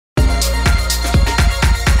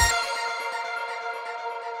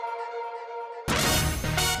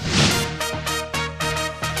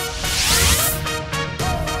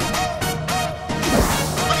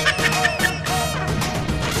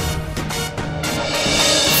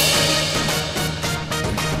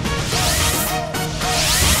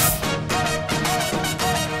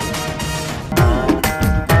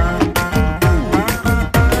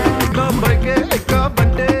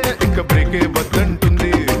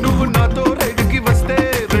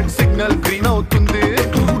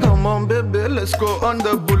let's go on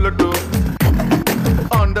the bullet.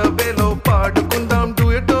 On the way low, paadukundam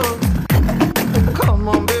duet. Come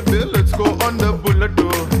on baby, let's go on the bullet.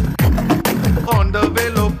 On the way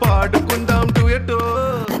low, paadukundam duet.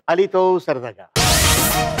 Alitho Saradaga.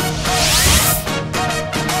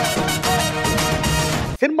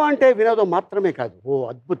 Cinema అంటే వినోదం మాత్రమే కాదు, ఓ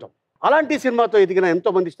అద్భుతం. అలాంటి సినిమాతో ఎదిగిన ఎంతో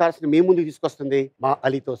మంది స్టార్స్ ని మీ ముందుకు తీసుకొస్తుంది మా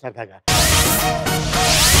అలీతో సరదాగా.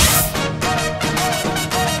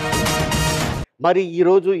 మరి ఈ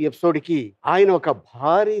రోజు ఎపిసోడ్కి ఆయన ఒక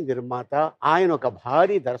భారీ నిర్మాత, ఆయన ఒక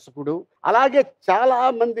భారీ దర్శకుడు, అలాగే చాలా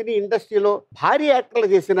మందిని ఇండస్ట్రీలో భారీ యాక్టర్లు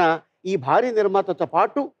చేసిన ఈ భారీ నిర్మాతతో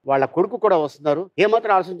పాటు వాళ్ళ కొడుకు కూడా వస్తున్నారు.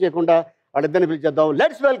 ఏమాత్రం ఆలస్యం చేయకుండా వాళ్ళిద్దరిని పిలిచేద్దాం.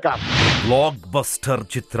 Let's welcome. బ్లాక్ బస్టర్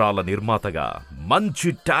చిత్రాల నిర్మాతగా, మంచి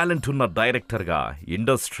టాలెంట్ ఉన్న డైరెక్టర్ గా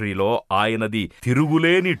ఇండస్ట్రీలో ఆయనది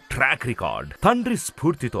తిరుగులేని ట్రాక్ రికార్డ్. తండ్రి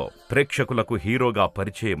స్ఫూర్తితో ప్రేక్షకులకు హీరోగా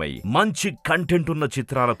పరిచయమై మంచి కంటెంట్ ఉన్న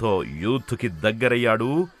చిత్రాలతో యూత్ కి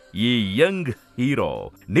దగ్గరయ్యాడు ఈ యంగ్ హీరో.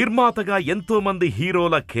 నిర్మాతగా ఎంతో మంది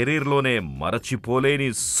హీరోల కెరీర్ లోనే మరచిపోలేని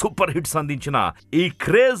సూపర్ హిట్స్ అందించిన ఈ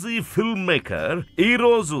క్రేజీ ఫిల్మ్ మేకర్ ఈ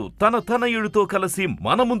రోజు తన తనయుడితో కలిసి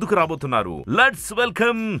మన ముందుకు రాబోతున్నారు. Let's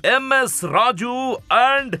welcome M.S.Raju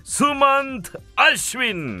and Sumanth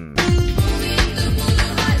Ashwin.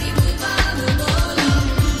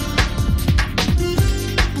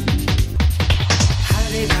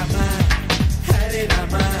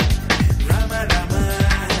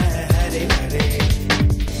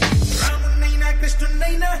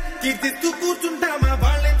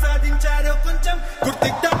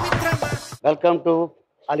 Welcome to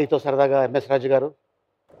అలీతో సరదాగా M.S.Raju గారు.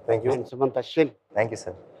 Thank you. Sumanth Ashwin. Thank you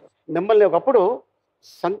sir. మిమ్మల్ని ఒకప్పుడు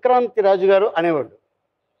సంక్రాంతి రాజు గారు అనేవాళ్ళు.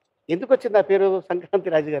 ఎందుకు వచ్చింది ఆ పేరు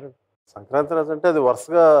సంక్రాంతి రాజు గారు? సంక్రాంతి రాజు అంటే అది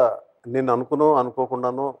వరుసగా నేను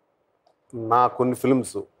అనుకోకుండాను నా కొన్ని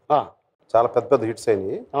ఫిల్మ్స్ చాలా పెద్ద పెద్ద హిట్స్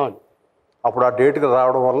అయినాయి. అవును. అప్పుడు ఆ డేట్కి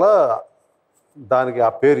రావడం వల్ల దానికి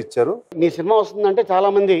ఆ పేరు ఇచ్చారు. మీ సినిమా వస్తుందంటే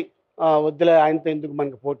చాలా మంది వద్దులే ఆయనతో ఎందుకు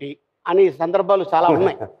మనకి పోటీ అని సందర్భాలు చాలా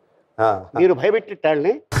ఉన్నాయి. మీరు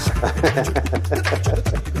భయపెట్టిట్టాళ్ళని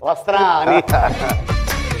వస్త్రా అని.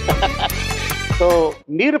 సో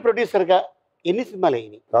మీరు ప్రొడ్యూసర్గా ఎన్ని సినిమాలు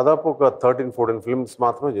అయినాయి? దాదాపు ఒక 13-14 ఫిల్మ్స్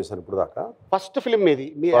మాత్రమే చేశాను ఇప్పుడు దాకా. ఫస్ట్ ఫిల్మ్ ఏది?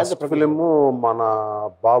 ఫస్ట్ ఫిలిం మన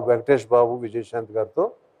బాబు వెంకటేష్ బాబు విజయశాంతి గారితో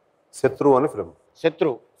శత్రువు అని ఫిలిం.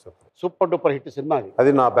 శత్రు సూపర్ డూపర్ హిట్ సినిమా.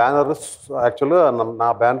 అది నా బ్యానర్, యాక్చువల్గా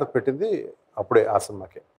నా బ్యానర్ పెట్టింది అప్పుడే ఆ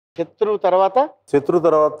సినిమాకి. శత్రు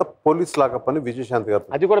తర్వాత పోలీస్ లాకప్ అని విజయశాంతి గారు,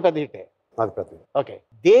 అది కూడా పెద్ద హిట్. అది పెద్ద. ఓకే.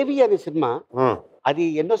 దేవి అనే సినిమా, అది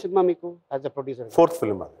ఎన్నో సినిమా మీకు as a producer? Fourth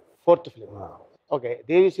film. అది fourth film. Okay.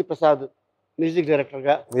 Devi Sri Prasad music director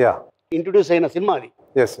గా ఇంట్రొడ్యూస్ అయిన సినిమా అది.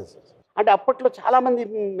 అంటే అప్పట్లో చాలా మంది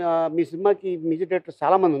మీ సినిమాకి మ్యూజిక్ డైరెక్టర్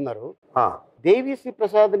చాలా మంది ఉన్నారు. దేవిశ్రీ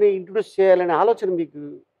ప్రసాద్ ని ఇంట్రొడ్యూస్ చేయాలనే ఆలోచన మీకు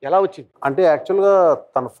ఎలా వచ్చింది? అంటే యాక్చువల్గా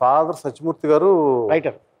తన ఫాదర్ సత్యమూర్తి గారు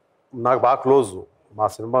రైటర్, నాకు బాగా క్లోజ్. మా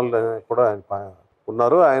సినిమాలు కూడా ఆయన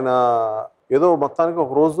ఉన్నారు. ఆయన ఏదో మొత్తానికి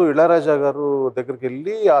ఒక రోజు ఇళయరాజా గారు దగ్గరికి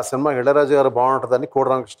వెళ్ళి ఆ సినిమాకి ఇళయరాజా గారు బాగుంటుందని కోడి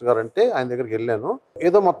రామకృష్ణ గారు అంటే ఆయన దగ్గరికి వెళ్ళాను.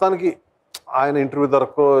 ఏదో మొత్తానికి ఆయన ఇంటర్వ్యూ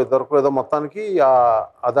దొరకో ఏదో మొత్తానికి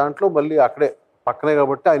ఆ దాంట్లో మళ్ళీ అక్కడే పక్కనే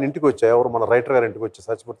కాబట్టి ఆయన ఇంటికి వచ్చా. ఎవరు మన రైటర్ గారి ఇంటికి వచ్చా,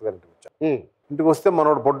 సత్యమూర్తి గారి ఇంటికి వచ్చా. ఇంటికి వస్తే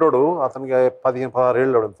మనోడు బొడ్డోడు, అతనికి 15-16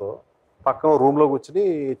 ఏళ్ళు అవడంతో పక్కన రూమ్లో కూర్చుని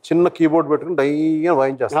చిన్న కీబోర్డ్ పెట్టుకుని డైగా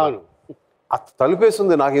వాయించేస్తాను.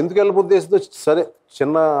 తలుపేస్తుంది. నాకు ఎందుకు వెళ్ళబుద్ధి వేసిందో, సరే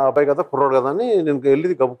చిన్న అబ్బాయి కదా కుర్రోడు కదా అని నేను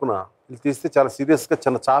వెళ్ళి గబుకున్నా. వెళ్ళి తీస్తే చాలా సీరియస్గా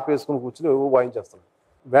చిన్న చాప వేసుకుని కూర్చుని వాయించేస్తాను.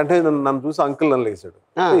 వెంటనే నన్ను చూసి అంకుల్ నన్ను లేసాడు.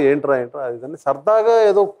 ఏంట్రా అది సరదాగా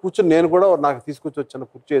ఏదో కూర్చొని నేను కూడా నాకు తీసుకొచ్చి వచ్చాను,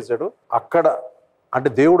 కుర్చీ వేసాడు. అక్కడ అంటే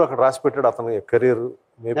దేవుడు అక్కడ రాసి పెట్టాడు అతని కెరీర్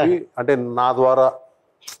మేబీ, అంటే నా ద్వారా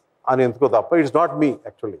అని ఎందుకో తప్ప it's not me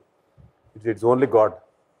actually, it's only God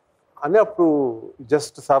అని. అప్పుడు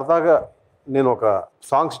జస్ట్ సరదాగా నేను ఒక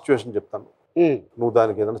సాంగ్ సిచ్యువేషన్ చెప్తాను, నువ్వు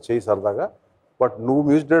దానికి ఏదైనా చేయి సరదాగా, బట్ నువ్వు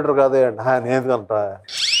మ్యూజిక్ డైరెక్టర్ కాదే అంటే నేను కంట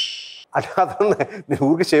అంటే అతను నేను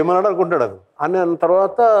ఊరికి చేయమన్నాడు అనుకుంటాడు. అది అని అన్న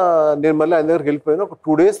తర్వాత నేను మళ్ళీ ఆయన దగ్గరికి వెళ్ళిపోయాను. ఒక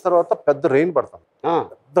 2 days తర్వాత పెద్ద రెయిన్ పడతాను.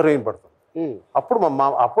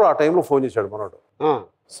 అప్పుడు ఆ టైంలో ఫోన్ చేశాడు మనోడు,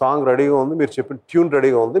 సాంగ్ రెడీగా ఉంది, మీరు చెప్పిన ట్యూన్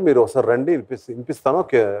రెడీగా ఉంది, మీరు ఒకసారి రండి వినిపిస్తాను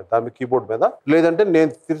దాని కీబోర్డ్ మీద, లేదంటే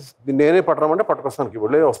నేనే పట్టరామంటే పట్టుకొస్తాను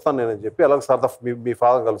కీబోర్డ్, లేదు వస్తాను నేనని చెప్పి అలాగే సరదా మీ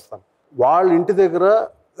ఫాదర్ కలుస్తాను. వాళ్ళ ఇంటి దగ్గర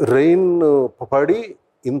రెయిన్ పడి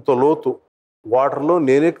ఇంత లోతు వాటర్లో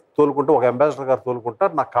నేనే తోలుకుంటా, ఒక అంబాసిడర్ గారు తోలుకుంటా,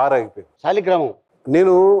 నా కార్ ఆగిపోయింది. శాలిగ్రామం.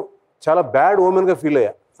 నేను చాలా బ్యాడ్ ఓమెన్గా ఫీల్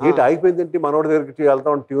అయ్యా. ఏంటి ఆగిపోయింది ఏంటి, మనోడి దగ్గరికి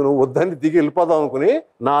వెళ్తాం ట్యూన్ వద్దని దిగి వెళ్ళిపోదాం అనుకుని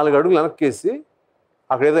 4 అడుగులు వెనక్కేసి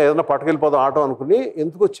అక్కడ ఏదైనా పట్టుకెళ్ళిపోదాం ఆటో అనుకుని,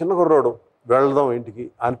 ఎందుకో చిన్న కుర్రోడు వెళ్దాం ఇంటికి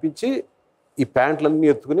అనిపించి ఈ ప్యాంట్లన్నీ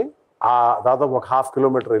ఎత్తుకుని దాదాపు ఒక 1/2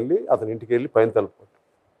 kilometer వెళ్ళి అతని ఇంటికి వెళ్ళి పైన తలుపుకుంటాను.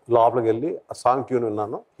 లోపలికి వెళ్ళి ఆ సాంగ్ ట్యూన్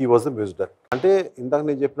విన్నాను. He was the music director. అంటే ఇందాక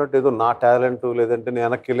నేను చెప్పినట్టు ఏదో నా టాలెంట్ లేదంటే నేను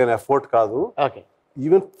వెనక్కి వెళ్ళిన ఎఫర్ట్ కాదు. ఓకే.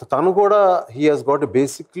 ఈవెన్ తను కూడా he has got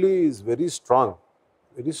basically is very strong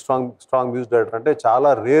music director. అంటే చాలా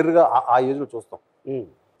రేర్గా ఆ ఏజ్లో చూస్తాం.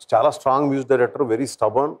 చాలా strong music director, very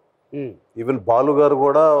stubborn. Even Balu గారు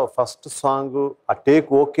కూడా ఫస్ట్ సాంగ్ ఆ టేక్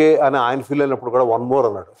ఓకే అని ఆయన ఫీల్ అయినప్పుడు కూడా 1 more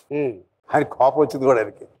అన్నాడు. ఆయన కోపం వచ్చింది కూడా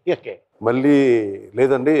ఆయనకి. మళ్ళీ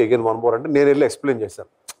లేదండి అగైన్ 1 more అంటే నేను వెళ్ళి ఎక్స్ప్లెయిన్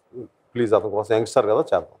చేశాను, ప్లీజ్ అతని కోసం యంగ్స్టర్ కదా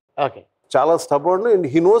చేద్దాం. చాలా stubborn and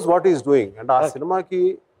he knows what is doing. And ఆ సినిమాకి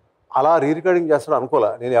అలా రికార్డింగ్ చేస్తాడు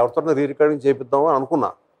అనుకోలే. నేను ఎవరితో రికార్డింగ్ చేపిద్దాం అని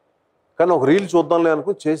అనుకున్నా, కానీ ఒక రీల్ చూద్దాంలే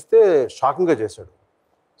అనుకుని చేస్తే షాకింగ్గా చేశాడు.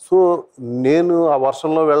 సో నేను ఆ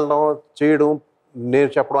వర్షంలో వెళ్ళడం చేయడం నేను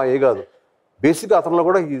చెప్పడం ఏ కాదు, బేసిక్గా అతనిలో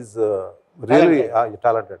కూడా he's really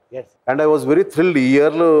talented. And I was very thrilled ఈ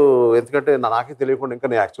ఇయర్లో. ఎందుకంటే నాకే తెలియకుండా ఇంకా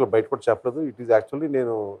నేను యాక్చువల్గా బయట కూడా చెప్పలేదు. ఇట్ ఈస్ యాక్చువల్లీ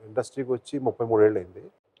నేను ఇండస్ట్రీకి వచ్చి 33 ఏళ్ళు అయింది.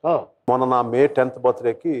 మొన్న నా May 10th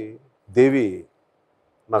బర్త్డేకి దేవి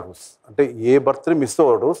నాకు అంటే ఏ బర్త్డే మిస్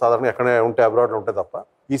అవ్వడు, సాధారణంగా ఎక్కడే ఉంటే అబ్రాడ్లో ఉంటే తప్ప.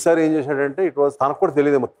 ఈసారి ఏం చేశాడంటే ఇట్ వాజ్ తనకు కూడా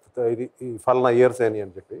తెలియదు ఇది ఫలానా ఇయర్స్ అని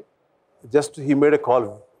చెప్పి. Just he made A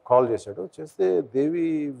call చేశాడు. చేస్తే దేవి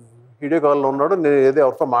వీడియో కాల్లో ఉన్నాడు, నేను ఏదో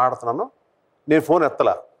ఎవరితో మాట్లాడుతున్నాను, నేను ఫోన్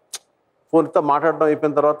ఎత్తలా. ఫోన్ ఎత్తా మాట్లాడడం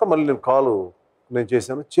అయిపోయిన తర్వాత మళ్ళీ నేను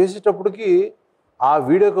చేశాను. చేసేటప్పటికి ఆ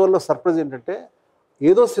వీడియో కాల్లో సర్ప్రైజ్ ఏంటంటే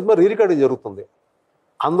ఏదో సినిమా రికార్డింగ్ జరుగుతుంది,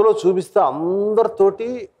 అందులో చూపిస్తే అందరితోటి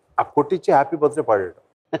ఆ కొట్టించి హ్యాపీ బర్త్డే పాడాడు.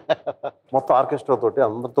 మొత్తం ఆర్కెస్ట్రా తోటి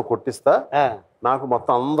అందరితో కొట్టిస్తా నాకు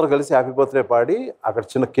మొత్తం అందరూ కలిసి హ్యాపీ బర్త్డే పాడి అక్కడ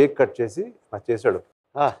చిన్న కేక్ కట్ చేసి నాకు చేశాడు.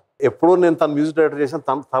 ఎప్పుడో నేను తను మ్యూజిక్ డైరెక్టర్ చేశాను,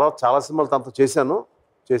 తన తర్వాత చాలా సినిమాలు తనతో చేశాను,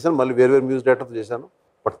 మళ్ళీ వేరు మ్యూజిక్ డైరెక్టర్తో చేశాను.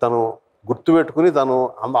 బట్ తను గుర్తుపెట్టుకుని తను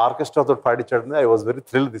ఆర్కెస్ట్రా తోటి పాడించాడు. I was very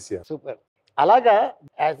thrilled this year. Super. అలాగా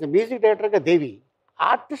యాజ్ మ్యూజిక్ డైరెక్టర్గా దేవి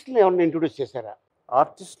ఆర్టిస్ట్ని ఏమన్నా ఇంట్రొడ్యూస్ చేశారా?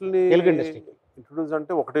 ఆర్టిస్ట్ని తెలుగు ఇండస్ట్రీకి ఇంట్రొడ్యూస్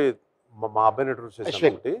అంటే ఒకటి మా అబ్బాయిని ఇంట్రొడ్యూస్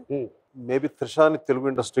చేశాను, ఒకటి మేబీ త్రిషాని తెలుగు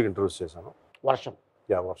ఇండస్ట్రీకి ఇంట్రొడ్యూస్ చేశాను. వర్షం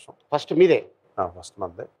ఫస్ట్ మీదే ఫస్ట్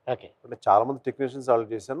మందే. ఓకే. అంటే చాలా మంది టెక్నీషియన్స్ వాళ్ళు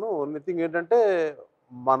చేశాను. ఓన్లీ థింగ్ ఏంటంటే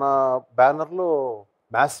మన బ్యానర్లో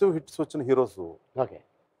మ్యాసివ్ హిట్స్ వచ్చిన హీరోస్, ఓకే,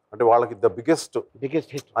 అంటే వాళ్ళకి ద బిగ్గెస్ట్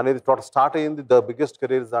హిట్ అనేది టోటల్ స్టార్ట్ అయ్యింది. ద బిగ్గెస్ట్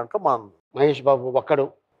కెరీర్ దాంట్లో మహేష్ బాబు ఒక్కడు,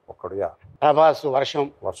 యా, ప్రభాస్ వర్షం,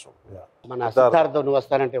 యా, మన సిద్ధార్థ నువ్వు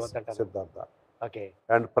వస్తానంటే సిద్ధార్థ, ఓకే,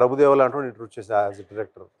 అండ్ ప్రభుదేవల్ అంటూ ఇంట్రొడ్యూస్ చేసా యాజ్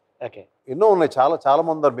డైరెక్టర్. ఓకే. ఎన్నో ఉన్నాయి, చాలా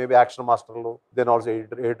మంది ఉన్నారు. మేబీ యాక్షన్ మాస్టర్లు, దెన్ ఆల్సో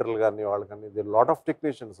ఎడిటర్లు కానీ వాళ్ళు కానీ, then lot of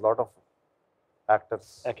technicians, lot of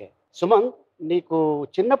actors. Okay. Sumanth, నీకు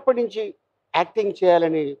చిన్నప్పటి నుంచి యాక్టింగ్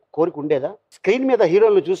చేయాలని కోరిక ఉండేదా? స్క్రీన్ మీద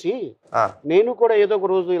హీరోలను చూసి నేను కూడా ఏదో ఒక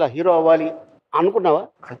రోజు ఇలా హీరో అవ్వాలి అనుకున్నావా?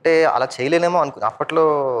 అంటే అలా చేయలేనేమో అప్పట్లో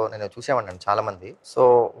నేను చూసేవాడిని చాలా మంది. సో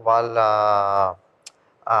వాళ్ళ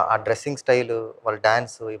ఆ డ్రెస్సింగ్ స్టైల్, వాళ్ళ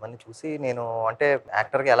డ్యాన్స్ ఇవన్నీ చూసి నేను అంటే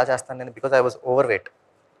యాక్టర్గా ఎలా చేస్తాను నేను, because I was over weight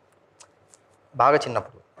బాగా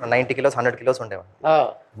చిన్నప్పుడు. 90 kilos 100 kilos ఉండేవాడిని.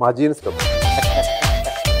 మా జీన్స్.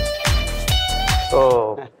 సో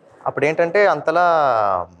అప్పుడు ఏంటంటే అంతలా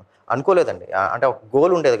అనుకోలేదండి, అంటే ఒక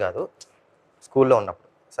గోల్ ఉండేది కాదు స్కూల్లో ఉన్నప్పుడు.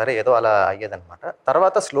 సరే ఏదో అలా అయ్యేదన్నమాట.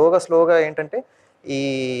 తర్వాత స్లోగా ఏంటంటే ఈ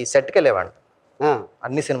సెట్కి వెళ్ళేవాడిని.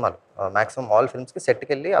 అన్ని సినిమాలు మ్యాక్సిమం ఆల్ ఫిల్మ్స్కి సెట్కి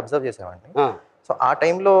వెళ్ళి అబ్జర్వ్ చేసేవాడిని. సో ఆ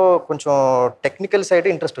టైంలో కొంచెం టెక్నికల్ సైడ్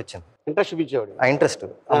ఇంట్రెస్ట్ వచ్చింది. ఆ ఇంట్రెస్ట్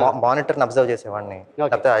మానిటర్ని అబ్జర్వ్ చేసేవాడిని,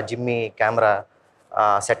 లేకపోతే ఆ జిమ్మి కెమెరా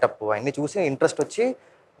సెటప్ అవన్నీ చూసి ఇంట్రెస్ట్ వచ్చి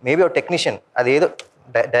మేబీ ఒక టెక్నీషియన్, అదేదో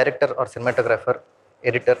director are cinematographer,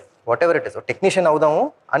 editor, what ever it is, technician అవుదాము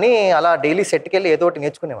అని అలా డైలీ సెట్కి వెళ్ళి ఏదో ఒకటి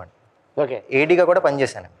నేర్చుకునేవాడిని. ఓకే. ఏడీగా కూడా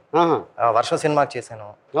పనిచేశాను. వర్షం సినిమాకి చేశాను.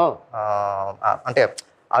 అంటే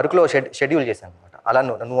అరకులో షెడ్యూల్ చేశాను అనమాట. అలా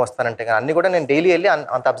నువ్వు వస్తానంటే కానీ అన్నీ కూడా నేను డైలీ వెళ్ళి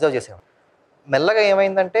అంత అబ్జర్వ్ చేసేవాడిని. మెల్లగా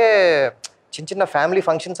ఏమైందంటే చిన్న ఫ్యామిలీ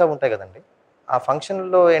ఫంక్షన్స్ అవి ఉంటాయి కదండి, ఆ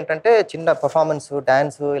ఫంక్షన్లో ఏంటంటే చిన్న పర్ఫార్మెన్స్,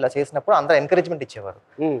 డ్యాన్స్ ఇలా చేసినప్పుడు అందరూ ఎంకరేజ్మెంట్ ఇచ్చేవారు.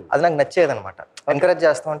 అది నాకు నచ్చేది అనమాట. ఎంకరేజ్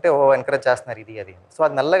చేస్తామంటే ఎంకరేజ్ చేస్తున్నారు ఇది అది. సో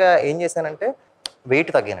అది మెల్లగా ఏం చేశానంటే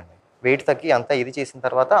వెయిట్ తగ్గానండి. వెయిట్ తగ్గి అంతా ఇది చేసిన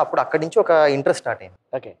తర్వాత అప్పుడు అక్కడి నుంచి ఒక ఇంట్రెస్ట్ స్టార్ట్ అయింది.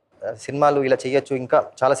 ఓకే. సినిమాలు ఇలా చేయొచ్చు, ఇంకా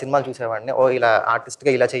చాలా సినిమాలు చూసేవాడిని. ఇలా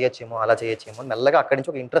ఆర్టిస్ట్గా ఇలా చేయొచ్చేమో అలా చేయొచ్చేమో, మెల్లగా అక్కడి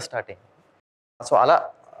నుంచి ఒక ఇంట్రెస్ట్ స్టార్ట్ అయింది. సో అలా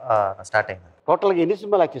స్టార్ట్ అయింది. టోటల్గా ఎన్ని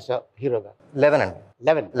సినిమాలు యాక్ట్ చేసావు హీరోగా? 11 అండి.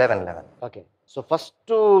 11. ఓకే. సో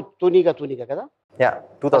ఫస్ట్ తూనిగా కదా? యా,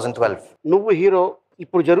 2012. నువ్వు హీరో.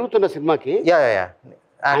 ఇప్పుడు జరుగుతున్న సినిమాకి యా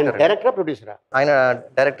డైరెక్టరా, ప్రొడ్యూసరా? ఆయన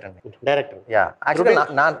డైరెక్టర్ అండి. డైరెక్టర్. యా, యాక్చువల్లీ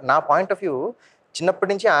నా పాయింట్ ఆఫ్ వ్యూ చిన్నప్పటి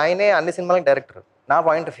నుంచి ఆయనే అన్ని సినిమాలకి డైరెక్టర్. నా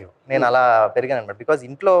పాయింట్ ఆఫ్ వ్యూ నేను అలా పెరిగాను అనమాట. బికాజ్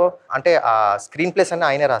ఇంట్లో అంటే ఆ స్క్రీన్ ప్లేస్ అన్నీ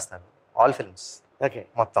ఆయనే రాస్తారు, ఆల్ ఫిల్మ్స్. ఓకే.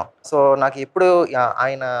 మొత్తం. సో నాకు ఎప్పుడు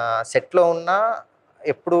ఆయన సెట్లో ఉన్నా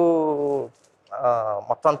ఎప్పుడు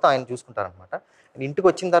మొత్తం అంతా ఆయన చూసుకుంటారనమాట. ఇంటికి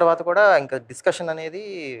వచ్చిన తర్వాత కూడా ఇంకా డిస్కషన్ అనేది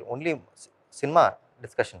only cinema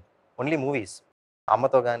discussion, only movies.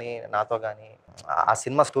 అమ్మతో కానీ నాతో కానీ ఆ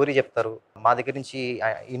సినిమా స్టోరీ చెప్తారు, మా దగ్గర నుంచి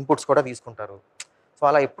ఇన్పుట్స్ కూడా తీసుకుంటారు. సో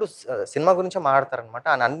అలా ఎప్పుడు సినిమా గురించే మాట్లాడతారనమాట.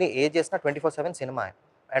 అండ్ అన్ని ఏ చేసినా 24/7 సినిమా.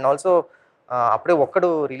 అండ్ ఆల్సో అప్పుడే ఒక్కడు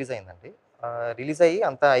రిలీజ్ అయిందండి. రిలీజ్ అయ్యి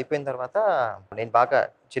అంతా అయిపోయిన తర్వాత నేను బాగా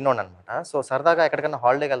చిన్నోడు అనమాట. సో సరదాగా ఎక్కడికైనా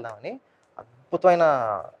హాలిడేకి వెళ్దామని అద్భుతమైన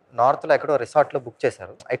నార్త్లో ఎక్కడో రిసార్ట్లో బుక్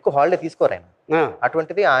చేశారు. ఎక్కువ హాలిడే తీసుకోరు ఆయన.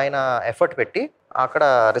 అటువంటిది ఆయన ఎఫర్ట్ పెట్టి అక్కడ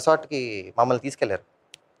రిసార్ట్కి మమ్మల్ని తీసుకెళ్లారు.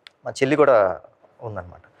 మా చెల్లి కూడా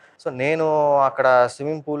ఉందన్నమాట. సో నేను అక్కడ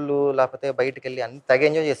స్విమ్మింగ్ పూల్ లేకపోతే బయటకు వెళ్ళి అన్ని తెగ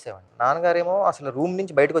ఎంజాయ్ చేసేవాడిని. నాన్నగారేమో అసలు రూమ్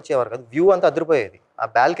నుంచి బయటకు వచ్చేవారు కాదు, వ్యూ అంతా అదిరిపోయేది. ఆ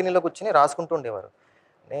బాల్కనీలో కూర్చొని రాసుకుంటూ ఉండేవారు.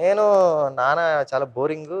 నేను నాన్న చాలా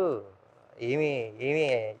బోరింగు, ఏమీ ఏమీ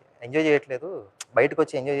ఎంజాయ్ చేయట్లేదు, బయటకు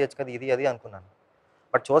వచ్చి ఎంజాయ్ చేయొచ్చు కదా ఇది అది అనుకున్నాను.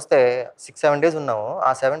 బట్ చూస్తే 6-7 డేస్ ఉన్నాము. ఆ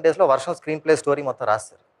 7 డేస్లో వర్షం స్క్రీన్ ప్లే స్టోరీ మొత్తం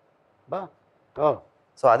రాస్తారు.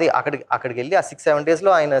 సో అది అక్కడికి వెళ్ళి ఆ 6-7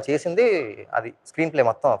 డేస్లో ఆయన చేసింది అది స్క్రీన్ ప్లే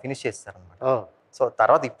మొత్తం ఫినిష్ చేస్తారనమాట. సో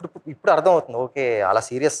తర్వాత ఇప్పుడు అర్థమవుతుంది, ఓకే అలా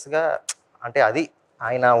సీరియస్గా అంటే అది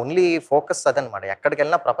ఆయన ఓన్లీ ఫోకస్ అదనమాట. ఎక్కడికి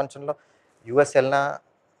వెళ్ళినా ప్రపంచంలో యూఎస్ వెళ్ళినా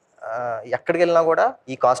ఎక్కడికి వెళ్ళినా కూడా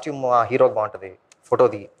ఈ కాస్ట్యూమ్ ఆ హీరోకి బాగుంటుంది,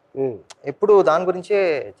 ఫోటోది ఎప్పుడు దాని గురించే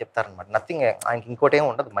చెప్తారనమాట. నథింగ్, ఆయనకి ఇంకోటి ఏమి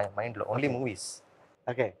ఉండదు మైండ్లో, ఓన్లీ మూవీస్.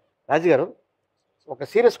 ఓకే రాజు గారు, ఒక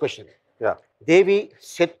సీరియస్ క్వశ్చన్. దేవి,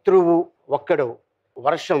 శత్రువు, ఒక్కడు,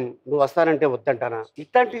 వర్షం, నువ్వు వస్తానంటే వద్దంటానా,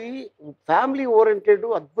 ఇట్లాంటివి ఫ్యామిలీ ఓరియంటెడ్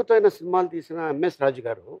అద్భుతమైన సినిమాలు తీసిన ఎంఎస్ రాజు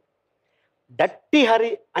గారు డట్టి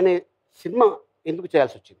హరి అనే సినిమా ఎందుకు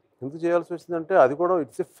చేయాల్సి వచ్చింది? ఎందుకు చేయాల్సి వచ్చిందంటే అది కూడా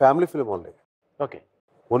it's a family film only. Okay,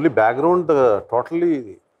 only background totally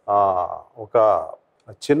ఒక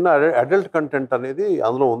చిన్న అడల్ట్ కంటెంట్ అనేది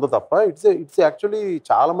అందులో ఉందో తప్ప ఇట్స్ యాక్చువల్లీ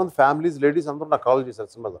చాలా మంది ఫ్యామిలీస్, లేడీస్ అందరూ నాకు కాల్ చేశారు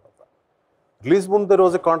సినిమా తర్వాత. రిలీజ్ ముందు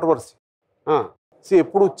రోజు కాంట్రవర్సీ.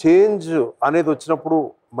 ఎప్పుడు చేంజ్ అనేది వచ్చినప్పుడు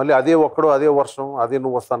మళ్ళీ అదే ఒక్కడు, అదే వర్షం, అదే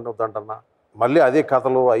నువ్వు వస్తాను వద్దంటన్నా, మళ్ళీ అదే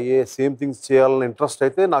కథలు అయ్యే సేమ్ థింగ్స్ చేయాలని ఇంట్రెస్ట్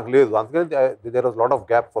అయితే నాకు లేదు. అందుకని there was lot of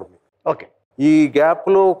gap for me. Okay, ఈ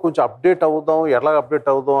గ్యాప్లో కొంచెం అప్డేట్ అవుదాం, ఎలా అప్డేట్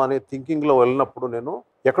అవుదాం అనే థింకింగ్లో వెళ్ళినప్పుడు నేను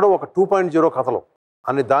ఎక్కడో ఒక 2.0 కథలు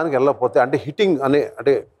అనే దానికి వెళ్ళకపోతే, అంటే హిట్టింగ్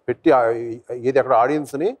అంటే పెట్టి ఏది అక్కడ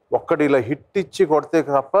ఆడియన్స్ని ఒక్కటి ఇలా హిట్ ఇచ్చి కొడితే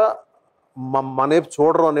తప్ప మనేపు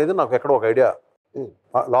చూడరు అనేది నాకు ఎక్కడో ఒక ఐడియా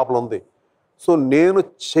లోపల ఉంది. సో నేను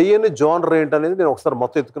చెయ్యని జోనర్ ఏంటనేది నేను ఒకసారి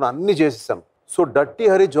మొత్తం ఎత్తుకుని అన్నీ చేసేసాను. సో డట్టి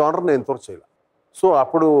హరి జోనర్ నేను ఎంతవరకు చేయలేదు. సో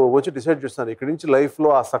అప్పుడు వచ్చి డిసైడ్ చేస్తాను, ఇక్కడి నుంచి లైఫ్లో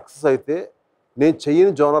ఆ సక్సెస్ అయితే నేను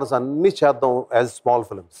చెయ్యని జోనర్స్ అన్నీ చేద్దాం యాజ్ స్మాల్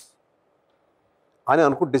ఫిల్మ్స్ అని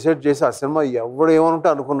అనుకుని డిసైడ్ చేసి ఆ సినిమా ఎవడు ఏమనుంటే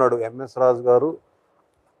అనుకున్నాడు. ఎంఎస్ రాజు గారు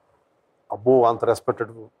అబ్బో అంత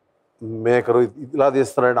రెస్పెక్టెడ్ మేకరు ఇలా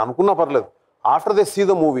తీస్తున్నాడు అనుకున్నా పర్లేదు. After they see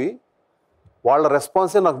the movie వాళ్ళ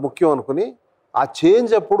రెస్పాన్సే నాకు ముఖ్యం అనుకుని, ఆ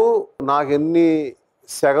చేంజ్ అప్పుడు నాకు ఎన్ని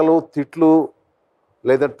సెగలు, తిట్లు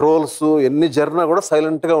లేదా ట్రోల్స్ ఎన్ని జరిగినా కూడా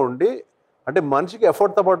సైలెంట్గా ఉండి, అంటే మనిషికి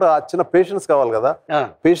ఎఫర్ట్తో పాటు ఆ చిన్న పేషెన్స్ కావాలి కదా,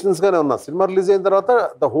 పేషెన్స్గానే ఉన్నా. సినిమా రిలీజ్ అయిన తర్వాత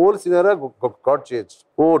ద హోల్ సినిమా గాట్ చేయొచ్చు.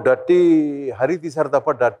 ఓ డట్టి హరి తీశారు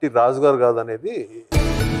తప్ప డట్టి రాజు గారు కాదు అనేది.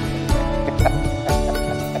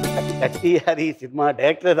 డట్టి హరి సినిమా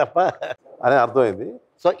డైరెక్టర్ తప్ప అని అర్థమైంది.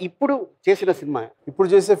 సో ఇప్పుడు చేసిన సినిమా, ఇప్పుడు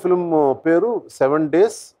చేసే ఫిల్మ్ పేరు 7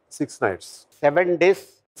 days 6 nights. 7 days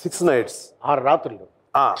 6 nights, 6 రాత్రులు.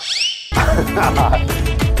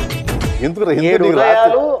 ఎందుకు 7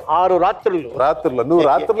 ఉదయాలు 6 రాత్రులు. రాత్రుల్లో నువ్వు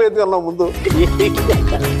రాత్రులు ఎందుకు అన్నావు ముందు?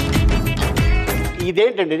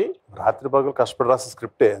 ఇదేంటండి ఇది? రాత్రి పగలు కష్టపడి రాసే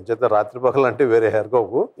స్క్రిప్టే అంచేత రాత్రి పగలు అంటే వేరే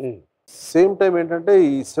హెర్గోకు. సేమ్ టైం ఏంటంటే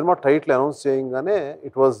ఈ సినిమా టైటిల్ అనౌన్స్ చేయగానే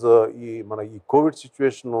ఇట్ వాజ్ మన ఈ Covid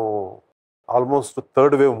situation almost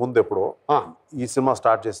 3rd wave ముందు ఎప్పుడో ఈ సినిమా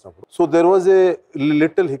స్టార్ట్ చేసినప్పుడు. So there was a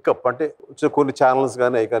little హిక్అప్, అంటే కొన్ని ఛానల్స్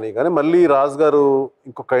కానీ అవి కానీ మళ్ళీ రాజు గారు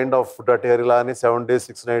ఇంకో కైండ్ ఆఫ్ డట్ హెరిలాని 7 days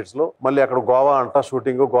 6 nights మళ్ళీ అక్కడ గోవా అంట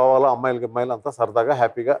షూటింగ్, గోవాలో అమ్మాయిలు అంతా సరదాగా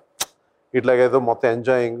హ్యాపీగా ఇట్లాగేదో మొత్తం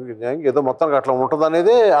ఎంజాయింగ్ ఏదో మొత్తానికి అట్లా ఉంటుంది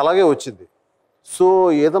అనేది అలాగే వచ్చింది. సో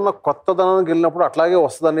ఏదన్నా కొత్తదనానికి వెళ్ళినప్పుడు అట్లాగే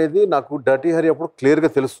వస్తుంది అనేది నాకు డర్టీ హరి అప్పుడు క్లియర్గా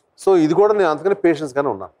తెలుసు. సో ఇది కూడా నేను అందుకని పేషెన్స్గానే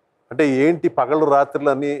ఉన్నాను. అంటే ఏంటి పగలు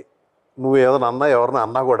రాత్రులు అని నువ్వు ఏదైనా అన్నా ఎవరైనా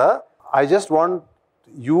అన్నా కూడా I just want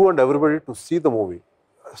you and everybody to see the movie.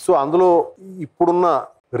 So అందులో ఇప్పుడున్న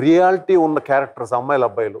రియాలిటీ ఉన్న క్యారెక్టర్స్, అమ్మాయిలు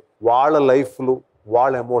అబ్బాయిలు, వాళ్ళ లైఫ్లు,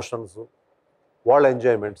 వాళ్ళ ఎమోషన్స్, వాళ్ళ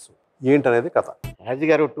ఎంజాయ్మెంట్స్ ఏంటనేది కథ. రాజు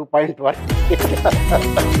గారు 2.1.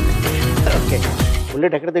 ఓకే,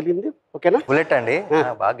 బుల్లెట్ ఎక్కడ తగిలింది? ఓకేనా? బుల్లెట్ అండి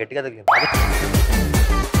బాగా గట్టిగా తగిలింది.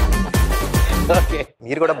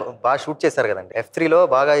 మీరు కూడా బాగా షూట్ చేశారు కదండి, F3లో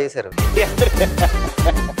బాగా చేశారు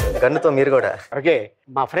గన్నుతో మీరు కూడా. ఓకే,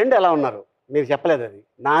 మా ఫ్రెండ్ ఎలా ఉన్నారు మీరు చెప్పలేదు, అది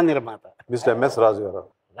నా నిర్మాత మిస్టర్ M.S. రాజు గారు,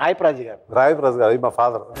 రాయప్రాజు గారు. రాయప్రాజు గారు మా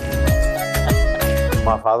ఫాదర్.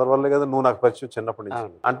 మా ఫాదర్ వల్లే కదా నువ్వు నాకు పరిచయం చిన్నప్పటి నుంచి.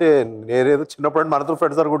 అవును. అంటే నేనేదో చిన్నప్పటి నుంచి మనతో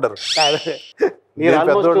ఫ్రెండ్స్ అనుకుంటారు. మీరు నేను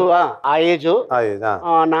ఆల్మోస్ట్ పెద్దోడు. ఆ ఏజ్ ఆ ఏజ్,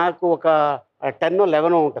 నాకు ఒక 10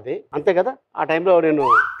 11 ఉంటుంది అంతే కదా. ఆ టైంలో నేను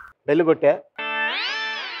బెల్లు కొట్టా,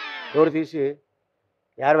 డోర్ తీసి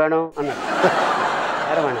యారు వేణం అన్నాడు.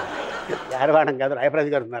 యారవాణం యారవాణం కాదు,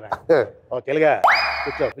 రాయప్రసాద్ గారు ఉన్నారా, ఓ తెలుగా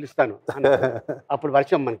కూర్చో పిలుస్తాను అన్నాడు. అప్పుడు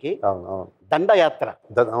వర్షం మనకి అవును అవును దండయాత్ర,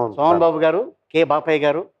 అవును. సోమన్ బాబు గారు, కె బాపయ్య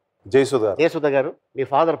గారు, జయసుధ గారు. జయసుధ గారు, మీ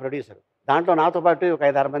ఫాదర్ ప్రొడ్యూసర్. దాంట్లో నాతో పాటు ఒక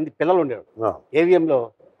 5 6 మంది పిల్లలు ఉండేవారు. ఆ, ఏవిఎంలో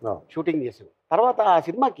ఆ. షూటింగ్ చేసాం. తర్వాత ఆ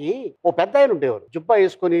సినిమాకి ఓ పెద్ద ఆయన ఉండేవారు, జుబ్బా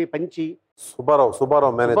వేసుకొని పంచి. సుబ్బారావు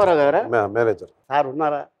సుబ్బారావు గారా? మేనేజర్. సార్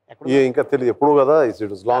ఉన్నారా? ఎక్కడ ఈ ఇంకా తెలియదు ఎప్పుడు కదా,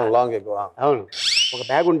 ఇట్ ఇస్ లాంగ్ లాంగ్ ఎక్కువ. అవును, ఒక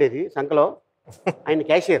బ్యాగ్ ఉండేది సంకలో. ఆయన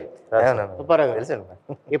క్యాషియర్ సుబ్బారావు గారు. తెలుసండి.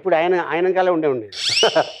 ఎప్పుడు ఆయన కాలే ఉండేది.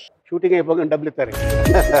 షూటింగ్ అయిపోగానే డబ్బులు ఇస్తారు.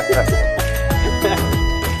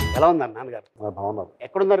 ఎలా ఉందన్న నాన్నగారు? బాగున్నారు.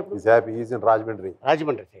 ఎక్కడున్నారు ఇప్పుడు? Is in Rajahmundry.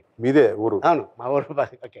 Rajahmundry side. మీదే ఊరు? అవును, మా ఊరు.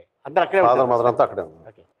 ఓకే, అందరు అక్కడే ఫాదర్ ఉంటారు. మదర్ అంతా అక్కడే ఉన్నారు.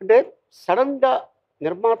 ఓకే. అంటే సడన్ గా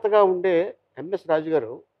నిర్మాతగా ఉండే ఎంఎస్ రాజు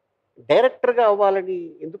గారు డైరెక్టర్ గా అవ్వాలని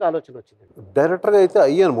ఎందుకు ఆలోచన వచ్చింది? డైరెక్టర్ గా అయితే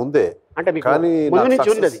అయ్యాను ముందే, అంటే మీకు కానీ ముందు నుంచి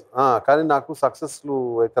ఉంది అది. కానీ నాకు సక్సెస్లు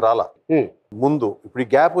అయితే రాలా ఉమ్, ముందు. ఇప్పుడు ఈ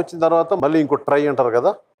గ్యాప్ వచ్చిన తర్వాత మళ్ళీ ఇంకో ట్రై అంటారు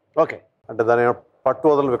కదా, ఓకే. అంటే దాని పట్టు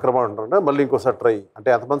వదలు విక్రమ అంటారు, మళ్ళీ ఇంకోసారి ట్రై. అంటే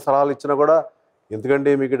ఎంతమంది సలహాలు ఇచ్చినా కూడా ఎందుకంటే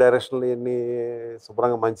మీకు డైరెక్షన్లు ఇవన్నీ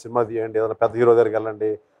శుభ్రంగా మంచి సినిమా తీయండి, ఏదైనా పెద్ద హీరో దగ్గరికి వెళ్ళండి,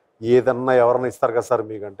 ఏదన్నా ఎవరన్నా ఇస్తారు కదా సార్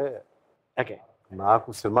మీకంటే. ఓకే. నాకు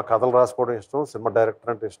సినిమా కథలు రాసుకోవడం ఇష్టం, సినిమా డైరెక్టర్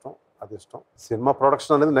అంటే ఇష్టం, అది ఇష్టం. సినిమా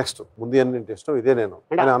ప్రొడక్షన్ అనేది నెక్స్ట్, ముందు అన్నింటి ఇష్టం. ఇదే నేను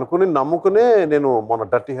అనుకుని నమ్ముకునే నేను మొన్న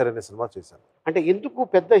డర్టీ హెయిర్ అనే సినిమా చేశాను. అంటే ఎందుకు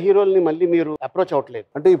పెద్ద హీరోల్ని మళ్ళీ మీరు అప్రోచ్ అవ్వట్లేదు?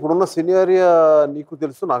 అంటే ఇప్పుడున్న సినియారియా నీకు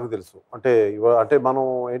తెలుసు, నాకు తెలుసు. అంటే అంటే మనం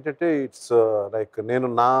ఏంటంటే ఇట్స్ లైక్ నేను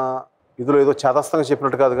నా ఇందులో ఏదో చేదస్తంగా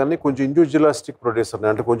చెప్పినట్టు కాదు, కానీ కొంచెం ఇండివిజువలిస్టిక్ ప్రొడ్యూసర్.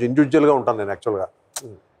 అంటే కొంచెం ఇండివిజువల్గా ఉంటాను నేను యాక్చువల్గా.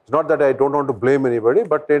 It's not that I don't want to blame anybody,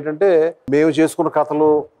 but ఏంటంటే మేము చేసుకున్న కథలు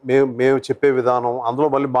మేము చెప్పే విధానం, అందులో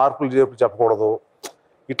మళ్ళీ మార్పులు చెప్పకూడదు.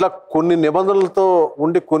 ఇట్లా కొన్ని నిబంధనలతో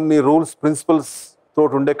ఉండి, కొన్ని రూల్స్ ప్రిన్సిపల్స్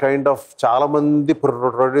తోటి ఉండే కైండ్ ఆఫ్ చాలా మంది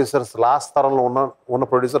ప్రొడ్యూసర్స్ లాస్ట్ తరంలో ఉన్న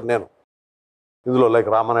ప్రొడ్యూసర్ నేను. ఇందులో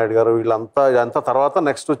లైక్ రామానాయుడు గారు ఇదంతా తర్వాత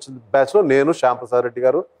నెక్స్ట్ వచ్చిన బ్యాచ్లో నేను, శ్యాంప్రసాద్ రెడ్డి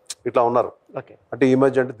గారు ఇట్లా ఉన్నారు. ఓకే. అంటే ఈ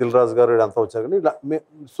మధ్య అంటే దిల్ రాజు గారు ఇదంతా వచ్చారు. కానీ ఇలా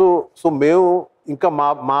సో మేము ఇంకా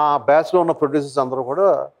మా బ్యాచ్లో ఉన్న ప్రొడ్యూసర్స్ అందరూ కూడా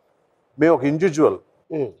మేము ఒక ఇండివిజువల్,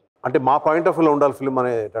 అంటే మా పాయింట్ ఆఫ్ వ్యూలో ఉండాలి ఫిల్మ్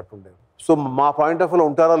అనేటట్టు ఉండేది. సో మా పాయింట్ ఆఫ్ వ్యూలో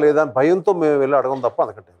ఉంటారా లేదా అని భయంతో మేము వెళ్ళి అడగం తప్ప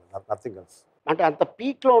అందుకంటే నథింగ్ ఎల్స్. అంటే అంత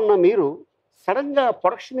పీక్లో ఉన్న మీరు సడన్ గా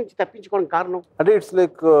ప్రొడక్షన్ నుంచి తప్పించుకోవడం కారణం అంటే ఇట్స్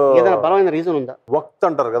లైక్ ఏదైనా బలమైన రీజన్ ఉందా? వక్త్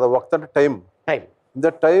అంటారు కదా, వక్త్ అంటే టైం. ఇన్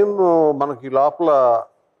ద టైం మనకి లోపల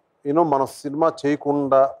మనం సినిమా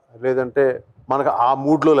చేయకుండా, లేదంటే మనకు ఆ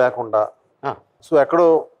మూడ్లో లేకుండా, సో ఎక్కడో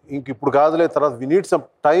ఇప్పుడు కాదులే తర్వాత we need some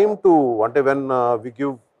time to, అంటే వెన్ వి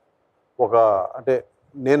గివ్ ఒక, అంటే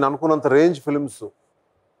నేను అనుకున్నంత రేంజ్ ఫిల్మ్స్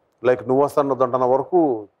లైక్ నువ్వు వస్తానొద్దంటున్న వరకు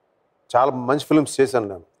చాలా మంచి ఫిల్మ్స్ చేశాను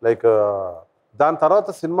నేను. లైక్ దాని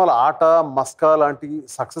తర్వాత సినిమాల ఆట, మస్కా లాంటి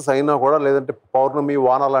సక్సెస్ అయినా కూడా, లేదంటే పౌర్ణమి,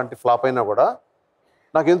 వాన లాంటి ఫ్లాప్ అయినా కూడా,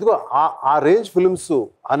 నాకు ఎందుకో ఆ రేంజ్ ఫిల్మ్స్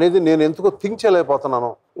అనేది నేను ఎందుకో థింక్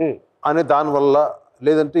చేయలేకపోతున్నాను అనే దానివల్ల,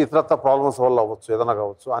 లేదంటే ఇతరత్ర ప్రాబ్లమ్స్ వల్ల అవ్వచ్చు, ఏదైనా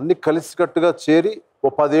కావచ్చు, అన్ని కలిసికట్టుగా చేరి ఓ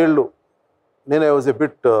 10 ఏళ్ళు నేను I was a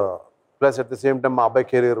bit plus at the same time మా అబ్బాయి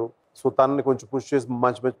కెరీరు. సో తనని కొంచెం పుష్ చేసి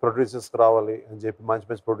మంచి మంచి ప్రొడ్యూసర్స్కి రావాలి అని చెప్పి మంచి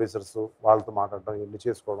మంచి ప్రొడ్యూసర్స్ వాళ్ళతో మాట్లాడటం, ఇవన్నీ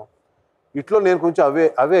చేసుకోవడం, ఇట్లో నేను కొంచెం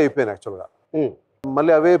అవే అయిపోయాను యాక్చువల్గా.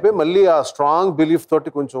 మళ్ళీ అవే అయిపోయి మళ్ళీ ఆ స్ట్రాంగ్ బిలీఫ్ తోటి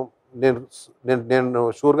కొంచెం నేను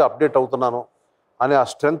షూర్గా అప్డేట్ అవుతున్నాను అని ఆ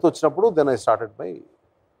స్ట్రెంగ్త్ వచ్చినప్పుడు then I started my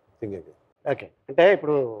thinking. Okay. అంటే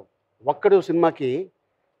ఇప్పుడు ఒక్కడు సినిమాకి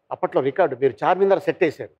అప్పట్లో రికార్డు మీరు చార్మినార్ సెట్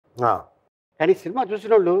వేశారు, కానీ సినిమా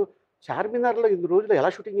చూసిన వాళ్ళు చార్మినార్లో 2 రోజులు ఎలా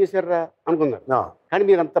షూటింగ్ చేశారా అనుకున్నారు. కానీ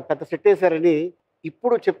మీరు అంత పెద్ద సెట్ వేశారని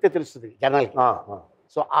ఇప్పుడు చెప్తే తెలుస్తుంది జనాలకి.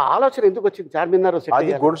 సో ఆ ఆలోచన ఎందుకు వచ్చింది చార్మినార్ సెట్?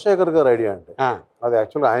 అది గుణశేఖర్ గారి ఐడియా అంటే, అది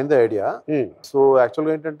యాక్చువల్గా ఆయనదే ఐడియా. సో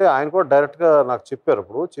యాక్చువల్గా ఏంటంటే ఆయన కూడా డైరెక్ట్గా నాకు చెప్పారు.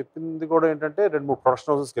 ఇప్పుడు చెప్పింది కూడా ఏంటంటే 2-3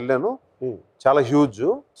 ప్రొడక్షన్ హౌసెస్కి వెళ్ళాను, చాలా హ్యూజ్.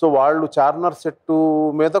 సో వాళ్ళు చార్మినార్ సెట్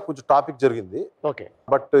మీద కొంచెం టాపిక్ జరిగింది. ఓకే.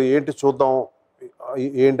 బట్ ఏంటి చూద్దాం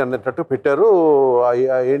ఏంటి అనేటట్టు పెట్టారు.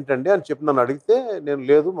 ఏంటండి అని చెప్పి నన్ను అడిగితే, నేను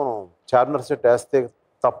లేదు మనం చార్మినార్ సెట్ వేస్తే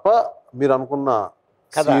తప్ప మీరు అనుకున్న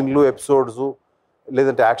సీన్లు, ఎపిసోడ్స్,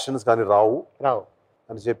 లేదంటే యాక్షన్స్ కానీ రావు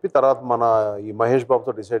అని చెప్పి, తర్వాత మన ఈ మహేష్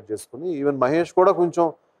బాబుతో డిసైడ్ చేసుకుని, ఈవెన్ మహేష్ కూడా కొంచెం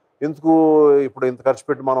ఎందుకు ఇప్పుడు ఇంత ఖర్చు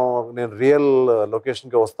పెట్టి నేను రియల్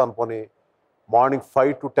లొకేషన్కి వస్తాను, పోనీ మార్నింగ్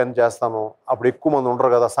 5 to 10 చేస్తాను, అప్పుడు ఎక్కువ మంది ఉండరు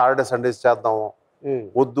కదా, సాటర్డే సండేస్ చేద్దాము,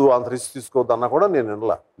 వద్దు అంత రిస్క్ తీసుకోవద్దు అన్నా కూడా నేను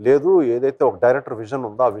వినలా. లేదు ఏదైతే ఒక డైరెక్టర్ విజన్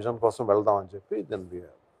ఉందో ఆ విజన్ కోసం వెళ్దాం అని చెప్పి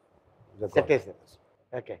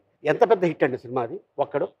ఓకే. ఎంత పెద్ద హిట్ అండి సినిమా అది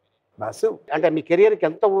ఒక్కడు? మ్యాసివ్. అంటే మీ కెరియర్కి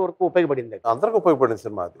ఎంత వరకు ఉపయోగపడింది అది? అందరికి ఉపయోగపడింది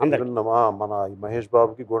సినిమా అది. అందరికి. Even మన మహేష్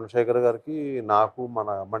బాబుకి, గుణశేఖర్ గారికి, నాకు, మన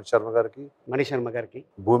మణి శర్మ గారికి, మణి శర్మ గారికి.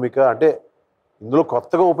 భూమిక, అంటే ఇందులో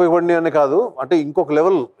కొత్తగా ఉపయోగపడినాయి అని కాదు, అంటే ఇంకొక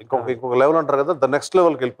లెవెల్, ఇంకొక లెవెల్ అంటారు కదా, ద నెక్స్ట్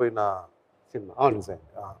లెవెల్కి వెళ్ళిపోయిన సినిమా. అవును. things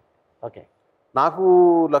అయ్యాయి. ఓకే. నాకు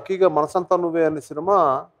లక్కీగా మనసంతా నువ్వే అనే సినిమా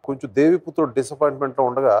కొంచెం దేవిపుత్రుడు డిసప్పాయింట్మెంట్లో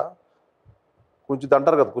ఉండగా, కొంచెం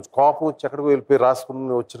అంటారు కదా, కొంచెం కోపం వచ్చి ఎక్కడికి వెళ్ళిపోయి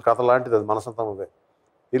రాసుకుని వచ్చిన కథ లాంటిది అది. మనసంతా నువ్వే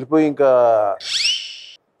వెళ్ళిపోయి ఇంకా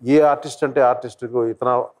ఏ ఆర్టిస్ట్ అంటే ఆర్టిస్ట్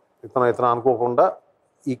ఇతన అనుకోకుండా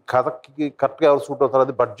ఈ కథకి కరెక్ట్గా ఎవరు సూట్ అవుతారు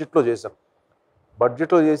అది బడ్జెట్లో చేశాను.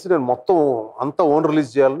 బడ్జెట్లో చేసి నేను మొత్తం అంతా ఓన్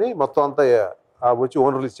రిలీజ్ చేయాలని మొత్తం అంతా వచ్చి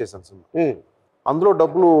ఓన్ రిలీజ్ చేశాను సినిమా. అందులో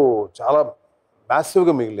డబ్బులు చాలా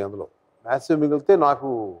మ్యాసివ్గా మిగిలి, అందులో మ్యాసివ్ మిగిలితే నాకు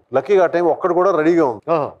లక్కీగా ఆ టైం ఒక్కడు కూడా రెడీగా ఉంది.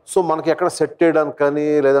 సో మనకి ఎక్కడ సెట్ చేయడానికి కానీ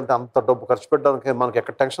లేదంటే అంత డబ్బు ఖర్చు పెట్టడానికి మనకి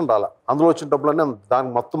ఎక్కడ టెన్షన్ రాలా. అందులో వచ్చిన డబ్బులన్నీ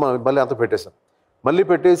దానికి మొత్తం మళ్ళీ అంత పెట్టేశాను. మళ్ళీ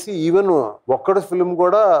పెట్టేసి ఈవెన్ ఒక్కడి ఫిల్మ్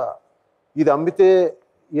కూడా ఇది అమ్మితే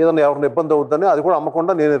ఏదైనా ఎవరిని ఇబ్బంది అవుద్దని అది కూడా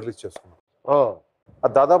అమ్మకుండా నేనే రిలీజ్ చేసుకున్నాను.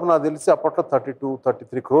 అది దాదాపు నాకు తెలిసి అప్పట్లో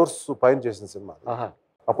 32-33 crores పైన చేసిన సినిమా.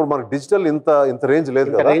 అప్పుడు మనకి డిజిటల్ ఇంత రేంజ్ లేదు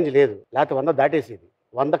కదా. రేంజ్ లేదు, లేకపోతే 100 దాటేసేది.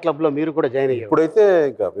 100 క్లబ్లో మీరు కూడా జాయిన్ అయ్యారు. ఇప్పుడైతే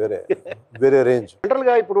ఇంకా వేరే రేంజ్.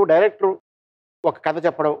 జనరల్గా ఇప్పుడు డైరెక్టర్ ఒక కథ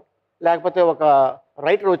చెప్పడం, లేకపోతే ఒక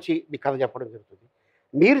రైటర్ వచ్చి మీ కథ చెప్పడం జరుగుతుంది.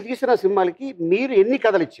 మీరు తీసిన సినిమాలకి మీరు ఎన్ని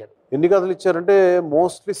కథలు ఇచ్చారు? ఎన్ని కథలు ఇచ్చారంటే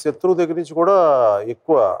మోస్ట్లీ శత్రువు దగ్గర నుంచి కూడా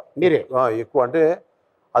మీరే ఎక్కువ. అంటే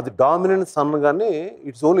అది డామినెన్స్ అన్న కానీ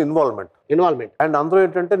ఇట్స్ ఓన్లీ ఇన్వాల్వ్మెంట్. అండ్ అందులో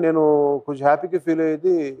ఏంటంటే నేను కొంచెం హ్యాపీగా ఫీల్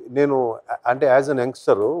అయ్యేది, నేను అంటే యాజ్ అన్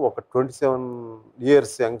యంగ్స్టర్, ఒక 27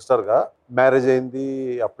 years యంగ్స్టర్గా మ్యారేజ్ అయింది,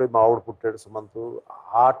 అప్పుడే మా ఆవిడ పుట్టాడు సుమంత్.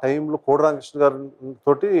 ఆ టైంలో కోడిరామకృష్ణ గారి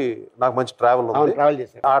తోటి నాకు మంచి ట్రావెల్ ఉంది.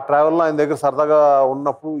 ఆ ట్రావెల్లో ఆయన దగ్గర సరదాగా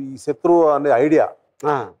ఉన్నప్పుడు ఈ శత్రువు అనే ఐడియా,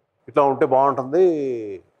 ఇట్లా ఉంటే బాగుంటుంది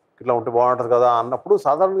కదా అన్నప్పుడు,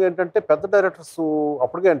 సాధారణంగా ఏంటంటే పెద్ద డైరెక్టర్స్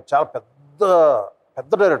అప్పటికే చాలా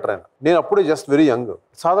పెద్ద డైరెక్టర్ ఆయన, నేను అప్పుడే జస్ట్ వెరీ యంగ్.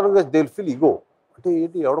 సాధారణంగా దే విల్ ఫీల్ ఈగో, అంటే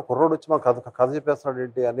ఏంటి ఎవడో కుర్రోడు వచ్చి మాకు కథ చెప్పేస్తున్నాడు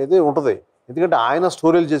ఏంటి అనేది ఉంటుంది. ఎందుకంటే ఆయన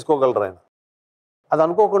స్టోరీలు చేసుకోగలరు ఆయన. అది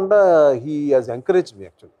అనుకోకుండా he has encourage me,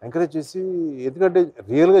 encourage చేసి, ఎందుకంటే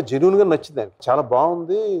రియల్గా జెన్యూన్గా నచ్చింది ఆయన. చాలా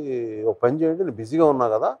బాగుంది, ఒక పని చేయండి, నేను బిజీగా ఉన్నా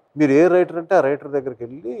కదా, మీరు ఏ రైటర్ అంటే ఆ రైటర్ దగ్గరికి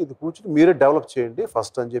వెళ్ళి ఇది కూర్చుని మీరే డెవలప్ చేయండి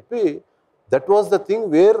ఫస్ట్ అని చెప్పి, that was the thing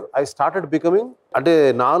where I started becoming. అంటే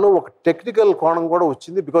నాలో ఒక టెక్నికల్ కోణం కూడా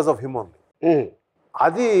వచ్చింది బికాస్ ఆఫ్ హిమ్ ఓన్లీ.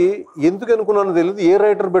 అది ఎందుకు అనుకున్నాను తెలియదు, ఏ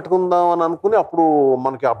రైటర్ పెట్టుకుందాం అని అనుకుని, అప్పుడు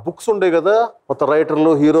మనకి ఆ బుక్స్ ఉండే కదా మొత్తం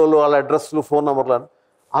రైటర్లు, హీరోలు, వాళ్ళ అడ్రస్లు, ఫోన్ నెంబర్లు అని,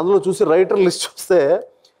 అందులో చూసి రైటర్ లిస్ట్ చూస్తే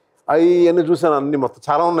అన్నీ చూశాను, అన్ని మొత్తం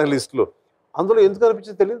చాలా ఉన్నాయి లిస్టులు. అందులో ఎందుకు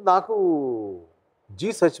అనిపించింది తెలియదు నాకు, జి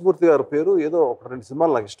సత్యమూర్తి గారి పేరు ఏదో 1-2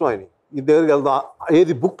 సినిమాలు నాకు ఇష్టం. ఆయన ఈ దగ్గరికి వెళ్దాం,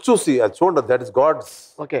 ఏది బుక్ చూసి అది చూడండి, that is God's.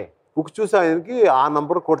 Okay. Book చూసి ఆయనకి ఆ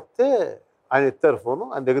నంబర్ కొడితే ఆయన ఎత్తారు ఫోను,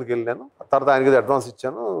 ఆయన దగ్గరికి వెళ్ళాను. తర్వాత ఆయనకి అడ్వాన్స్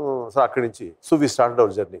ఇచ్చాను. సో అక్కడి నుంచి we started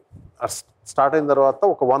our journey. Start అయిన తర్వాత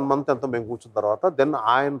ఒక 1 month ఎంతో మేము కూర్చున్న తర్వాత దెన్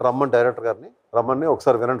ఆయన డైరెక్టర్ గారిని రమ్మని,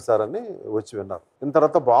 ఒకసారి వినండి సార్ అని వచ్చి విన్నారు. విన్న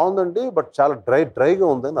తర్వాత బాగుందండి, బట్ చాలా డ్రైగా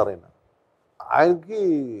ఉందని ఆయన. ఆయనకి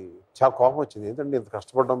చాలా కోపం వచ్చింది, ఏంటంటే ఇంత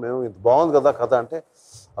కష్టపడ్డాం మేము, ఇంత బాగుంది కదా కథ అంటే,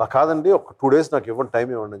 అలా కాదండి ఒక 2 days నాకు ఇవ్వండి, టైం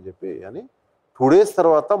ఇవ్వండి అని చెప్పి అని. 2 days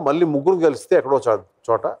తర్వాత మళ్ళీ ముగ్గురు కలిస్తే ఎక్కడో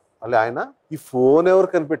చోట మళ్ళీ ఆయన, ఈ ఫోన్ ఎవరు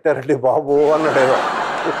కనిపెట్టారండి బాబు అన్నాడు.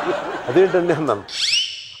 అదేంటండి అన్నాను.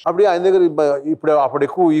 అప్పుడు ఆయన దగ్గర అప్పుడు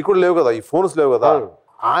ఎక్కువ ఈ కూడా లేవు కదా, ఈ ఫోన్స్ లేవు కదా.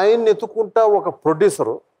 ఆయన్ని ఎత్తుకుంటా ఒక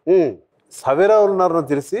ప్రొడ్యూసరు సవేరా ఉన్నారని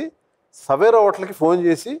తెలిసి సవేరా హోటల్కి ఫోన్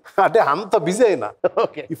చేసి, అంటే అంత బిజీ అయినా,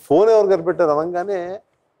 ఈ ఫోన్ ఎవరు కనిపెట్టారు అనగానే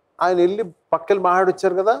ఆయన వెళ్ళి పక్కకి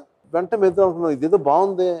మాట్లాడొచ్చారు కదా, వెంట మీద అనుకున్నాం ఇదేదో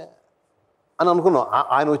బాగుంది అని అనుకున్నాం.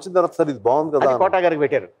 ఆయన వచ్చిన తర్వాత సరే ఇది బాగుంది కదా కోటా గారికి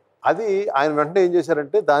పెట్టారు. అది ఆయన వెంటనే ఏం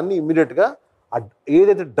చేశారంటే దాన్ని ఇమ్మీడియట్గా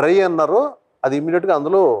ఏదైతే డ్రై అన్నారో అది ఇమ్మీడియట్గా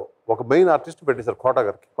అందులో ఒక మెయిన్ ఆర్టిస్ట్ పెట్టేశారు, కోటా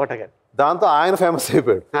గారికి. దాంతో ఆయన ఫేమస్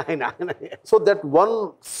అయిపోయాడు. So that one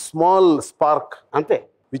small spark అంతే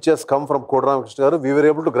which has come from Kodi Ramakrishna గారు, we were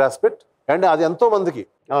able to grasp it. And అది ఎంతో మందికి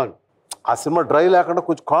ఆ సినిమా డ్రై లేకుండా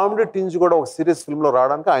కొంచెం కామెడీ టింజ్ కూడా ఒక సీరియస్ ఫిల్మ్లో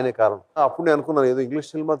రావడానికి ఆయనే కారణం. అప్పుడు నేను అనుకున్నాను ఏదో ఇంగ్లీష్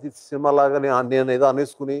సినిమా లాగా నేను ఏదో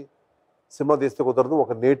అనేసుకుని సినిమా తీస్తే కుదరదు,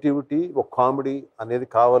 ఒక నేటివిటీ, ఒక కామెడీ అనేది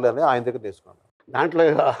కావాలి అని ఆయన దగ్గర నేర్చుకున్నాను. దాంట్లో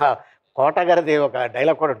కోటా గారిది ఒక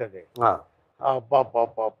డైలాగ్ కూడా ఉంటుంది,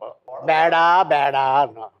 బేడా బేడా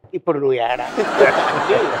అన్నా ఇప్పుడు నువ్వు ఏడా.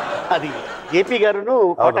 అది జేపీ గారును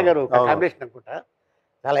కోటా గారు కాంబినేషన్ అనుకుంటా,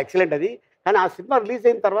 చాలా ఎక్సలెంట్ అది. కానీ ఆ సినిమా రిలీజ్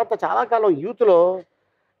అయిన తర్వాత చాలా కాలం యూత్లో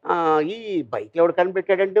ఈ బైక్లో ఎవడు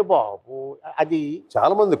కనిపెట్టాడంటే బాబు, అది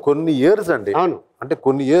చాలా మంది కొన్ని ఇయర్స్ అండి. అవును, అంటే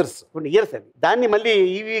కొన్ని ఇయర్స్ అది. దాన్ని మళ్ళీ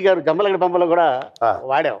ఈవీ గారు జమ్మలగడ బొమ్మలో కూడా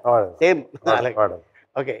వాడాం, సేమ్.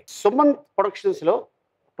 ఓకే, సుమంత్ ప్రొడక్షన్స్ లో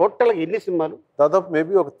టోటల్గా ఎన్ని సినిమాలు? దాదాపు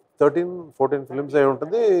మేబీ ఒక 13-14 ఫిల్మ్స్ అయి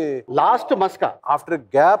ఉంటుంది. లాస్ట్ మస్కా. ఆఫ్టర్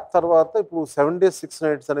గ్యాప్ తర్వాత ఇప్పుడు 7 Days 6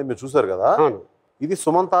 Nights అనేది మీరు చూసారు కదా, అవును. ఇది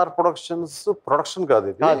సుమంత్ ఆర్ట్ ప్రొడక్షన్స్ ప్రొడక్షన్ కాదు,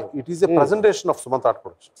 ఇది it is a presentation of Sumanth art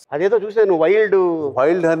productions. అదేదో చూసాను,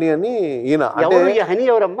 వైల్డ్ హనీ అని. ఈయన ఎవరు ఈ హనీ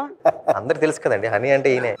ఎవరమ్మా? అందరికి తెలుసు కదండి, హనీ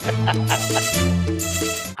అంటే ఈయనే.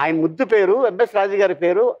 ఆయన ముద్దు పేరు M.S. రాజు గారి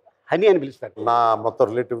పేరు హనీ అని పిలుస్తారు. నా మొత్తం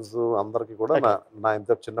రిలేటివ్స్ అందరికి కూడా నా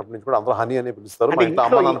ఇంత చిన్నప్పటి నుంచి కూడా అందరూ హనీ అని పిలుస్తారు. మా ఇంట్లో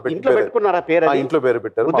ఇంట్లో అమ్మ నాన్న ఇంట్లో పెట్టుకున్నారా పేరు? ఇంట్లో పేరు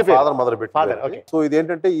పెట్టారు, మా ముద్దు పేరు. ఫాదర్ మదర్ పెట్టారు. ఓకే. సో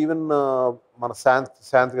ఇదేంటంటే ఈవెన్ మన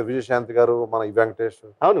శాంతి గారు, విజయశాంతి గారు, మన వెంకటేష్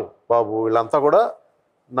అవును బాబు, వీళ్ళంతా కూడా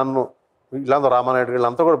నన్ను, వీళ్ళంతా రామానాయుడు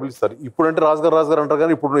వీళ్ళంతా కూడా పిలుస్తారు. ఇప్పుడంటే రాజు గారు అంటారు,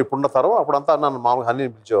 కానీ ఇప్పుడున్న తరం అప్పుడంతా నన్ను మామూలుగా హనీ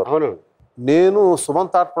అని పిలిచేవారు. అవును. నేను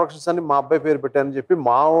సుమంత్ ఆర్ట్ ప్రొడక్షన్స్ అని మా అబ్బాయి పేరు పెట్టానని చెప్పి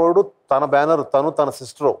మావాడు తన బ్యానర్, తన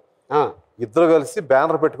సిస్టరు ఇద్దరు కలిసి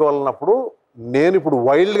బ్యానర్ పెట్టుకోవాలన్నప్పుడు నేను ఇప్పుడు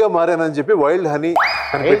వైల్డ్ గా మారానని చెప్పి wild honey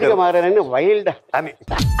మారానని wild honey.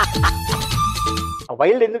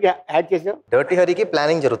 Wild ఎందుకు యాడ్ చేసావు? డర్టీ హరికి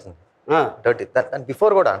ప్లానింగ్ జరుగుతుంది. డర్టీ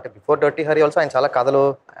బిఫోర్ కూడా, అంటే బిఫోర్ డర్టీ హరి ఆల్సో ఆయన చాలా కథలు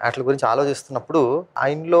వాటి గురించి ఆలోచిస్తున్నప్పుడు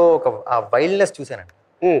ఆయనలో ఒక ఆ వైల్డ్నెస్ చూశానండి.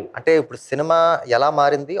 అంటే ఇప్పుడు సినిమా ఎలా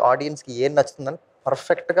మారింది, ఆడియన్స్కి ఏం నచ్చుతుందని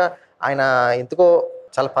పర్ఫెక్ట్గా ఆయన ఎందుకో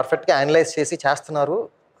చాలా పర్ఫెక్ట్గా అనలైజ్ చేసి చేస్తున్నారు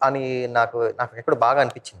అని నాకు ఎక్కడ బాగా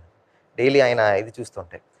అనిపించింది డైలీ ఆయన ఇది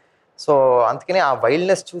చూస్తుంటే. సో అందుకనే ఆ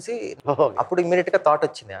వైల్డ్నెస్ చూసి అప్పుడు ఇమ్మీడియట్గా థాట్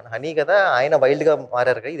వచ్చింది, హనీ కదా ఆయన వైల్డ్గా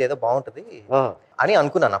మారారు కదా, ఇదేదో బాగుంటుంది అని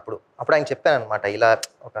అనుకున్నాను. అప్పుడు ఆయన చెప్పాను అనమాట, ఇలా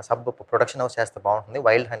ఒక సబ్ ప్రొడక్షన్ హౌస్ చేస్తే బాగుంటుంది,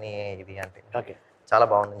 వైల్డ్ హనీ ఇది అంటే. ఓకే, చాలా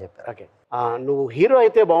బాగుందని చెప్పారు. ఓకే, నువ్వు హీరో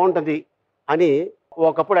అయితే బాగుంటుంది అని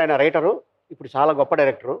ఒకప్పుడు ఆయన రైటరు, ఇప్పుడు చాలా గొప్ప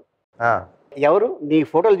డైరెక్టరు. ఎవరు నీ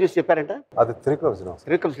ఫోటోలు చూసి చెప్పారంట? అది త్రివిక్రమ్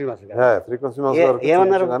శ్రీనివాస్ గారు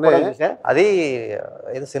ఏమన్నారు? అది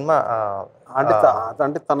ఏదో సినిమా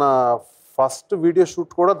అంటే తన ఫస్ట్ వీడియో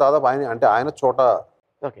షూట్ కూడా దాదాపు ఆయన చోట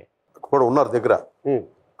కూడా ఉన్నారు దగ్గర.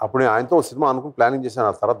 అప్పుడు ఆయనతో సినిమా అనుకుని ప్లానింగ్ చేశాను.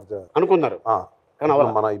 ఆ తర్వాత అనుకున్నారు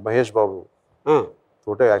మన మహేష్ బాబు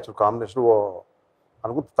తోటే యాక్చువల్ కాంబినేషన్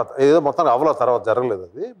ఏదో మొత్తానికి అవ్వలేదు, తర్వాత జరగలేదు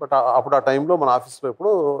అది. బట్ అప్పుడు ఆ టైంలో మన ఆఫీస్లో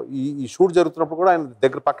ఎప్పుడు ఈ షూట్ జరుగుతున్నప్పుడు కూడా ఆయన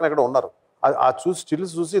దగ్గర పక్కన ఎక్కడ ఉన్నారు. ఆ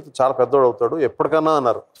స్టిల్స్ చూసి చాలా పెద్దోడు అవుతాడు ఎప్పటికన్నా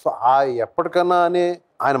అన్నారు. సో ఆ ఎప్పటికన్నా అనే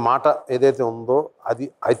ఆయన మాట ఏదైతే ఉందో అది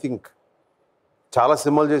ఐ థింక్ చాలా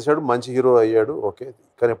సినిమాలు చేశాడు, మంచి హీరో అయ్యాడు, ఓకే.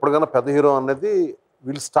 కానీ ఎప్పటికన్నా పెద్ద హీరో అనేది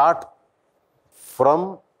will start from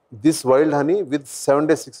this wild honey with 7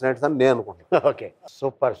 Days 6 Nights అని నేను అనుకుంటున్నాను. Okay,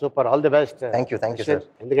 super, all the best. Thank you sir.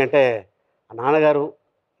 ఎందుకంటే నాన్నగారు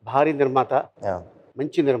భారీ నిర్మాత,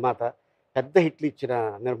 మంచి నిర్మాత, పెద్ద హిట్లు ఇచ్చిన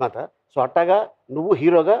నిర్మాత. సో అట్టాగా నువ్వు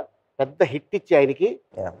హీరోగా పెద్ద హిట్ ఇచ్చి ఆయనకి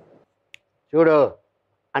చూడు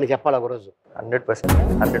అని చెప్పాలి ఒకరోజు. 100%.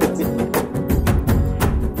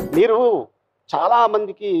 మీరు చాలా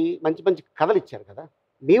మందికి మంచి మంచి కథలు ఇచ్చారు కదా,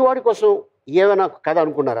 మీ వాడి కోసం ఏమైనా కథ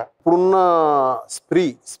అనుకున్నారా? ఇప్పుడున్న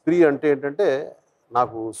స్ప్రీ అంటే ఏంటంటే,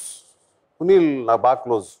 నాకు సునీల్ నాకు బాగా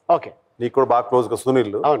క్లోజ్. ఓకే, నీకు కూడా బాగా క్లోజ్గా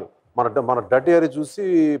సునీల్. అవును. మన డర్టీ హరి చూసి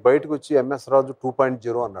బయటకు వచ్చి M.S.Raju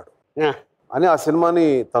 2.0 అన్నాడు అని ఆ సినిమాని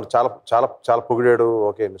తను చాలా చాలా చాలా పొగిడాడు.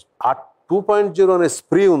 ఓకే, ఆ 2.0 అనే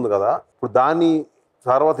స్ప్రీ ఉంది కదా, ఇప్పుడు దాని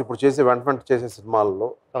తర్వాత ఇప్పుడు వెంట చేసే సినిమాల్లో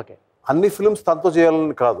ఓకే అన్ని ఫిల్మ్స్ తనతో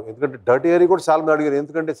చేయాలని కాదు. ఎందుకంటే డర్టీ హరి కూడా చాలా మంది అడిగారు,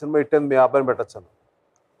 ఎందుకంటే సినిమా ఇట్టేది మీ అబ్బాయిని పెట్టచ్చు.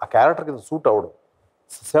 ఆ క్యారెక్టర్ కింద సూట్ అవ్వడం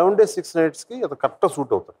 7 Days 6 Nightsకి అది కరెక్ట్గా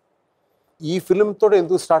సూట్ అవుతాడు. ఈ ఫిల్మ్తో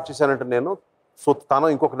ఎందుకు స్టార్ట్ చేశానంటే నేను, సో తన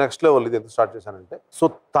ఇంకొక నెక్స్ట్ లెవెల్ ఇది ఎందుకు స్టార్ట్ చేశానంటే, సో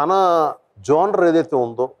తన జోనర్ ఏదైతే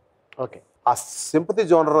ఉందో ఓకే ఆ సింపతి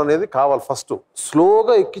జోనర్ అనేది కావాలి ఫస్ట్.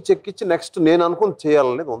 స్లోగా ఎక్కించి నెక్స్ట్ నేను అనుకుని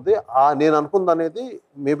చేయాలనేది ఉంది. ఆ నేను అనుకుంది అనేది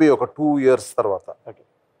మేబీ ఒక 2 years తర్వాత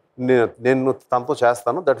నేను తనతో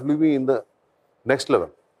చేస్తాను. That will be in the next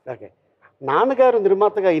level. Okay, నాన్నగారు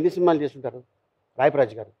నిర్మాతగా ఎన్ని సినిమాలు చేస్తుంటారు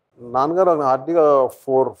రాయప్రాజు గారు? నాన్నగారు హార్డ్గా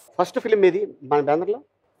 4. ఫస్ట్ ఫిలిం ఏది మన బ్యానర్లో?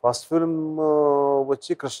 ఫస్ట్ ఫిల్మ్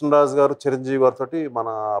వచ్చి కృష్ణరాజు గారు చిరంజీవి గారితో మన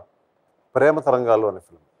ప్రేమ తరంగాలు అనే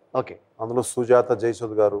ఫిల్మ్. ఓకే, అందులో సుజాత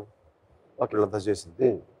జయసుద్ గారు వీళ్ళంతా చేసింది.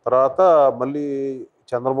 తర్వాత మళ్ళీ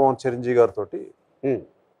చంద్రమోహన్ చిరంజీవి గారితో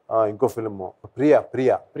ఇంకో ఫిల్మ్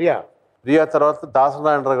ప్రియా తర్వాత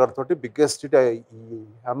దాసనారాయణరావు గారితో బిగ్గెస్ట్ హిట్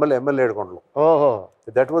ఎమ్మెల్యే ఏడుకొండలు. ఓహో,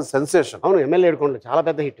 దట్ వాజ్ సెన్సేషన్. అవును, ఎమ్మెల్యే ఏడుకొండలు చాలా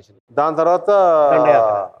పెద్ద హిట్. దాని తర్వాత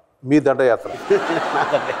మీ దండయాత్ర.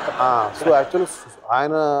 సో యాక్చువల్లీ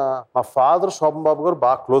ఆయన మా ఫాదర్ శోభన్ బాబు గారు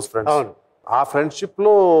బాగా క్లోజ్ ఫ్రెండ్స్. ఆ ఫ్రెండ్షిప్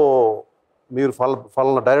లో మీరు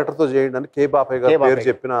ఫలానా డైరెక్టర్తో చేయండి అని కే బాపయ్య గారు పేరు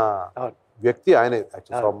చెప్పిన వ్యక్తి ఆయనే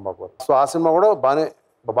యాక్చువల్ శోభన్ బాబు గారు. సో ఆ సినిమా కూడా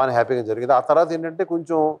బాగానే హ్యాపీగా జరిగింది. ఆ తర్వాత ఏంటంటే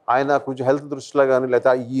ఆయన కొంచెం హెల్త్ దృష్టిలో కానీ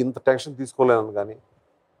లేకపోతే ఇంత టెన్షన్ తీసుకోలేను కానీ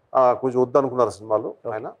కొంచెం వద్దనుకున్నారు సినిమాలు.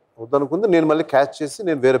 ఆయన వద్దనుకుంది, నేను మళ్ళీ క్యాచ్ చేసి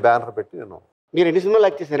నేను వేరే బ్యానర్ పెట్టి మీరు ఎన్ని సినిమాలు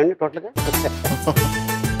యాక్ట్ చేశారండి టోటల్గా?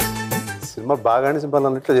 సినిమా బాగానే సినిమాలు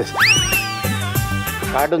అన్నట్లు చేశాను.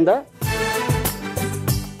 కార్డు ఉందా?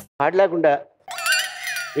 పాట లేకుండా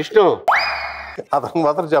విష్ణు అతను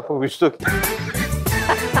మాత్రం చెప్పకు విష్ణుకి.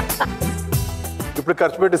 ఇప్పుడు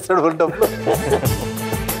ఖర్చు పెట్టిస్తాడు డబ్బులు.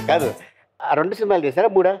 కాదు, ఆ 2 సినిమాలు చేశారా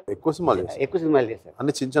 3? ఎక్కువ సినిమాలు చేశాను. ఎక్కువ సినిమాలు చేశారు.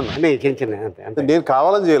 అన్ని చిన్న అన్నీ చిన్న చిన్న అంతే అంటే నేను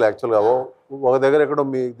కావాలని చేయాలి యాక్చువల్గా. ఒక దగ్గర ఎక్కడో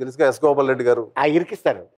మీకు తెలుసుగా ఎస్ గోపాల్ రెడ్డి గారు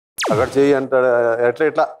ఇరికిస్తారు. అక్కడ చేయి అంటాడు.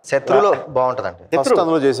 ఎట్లా శత్రువులో బాగుంటుందండి. ఫస్ట్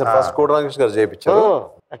అందులో చేశారు. ఫస్ట్ కోటరామకృష్ణ గారు చేయించారు.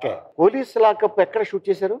 ఓకే. పోలీస్ లాకప్ ఎక్కడ షూట్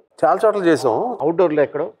చేశారు? చాలా చోట్ల చేసాం. అవుట్డోర్ లో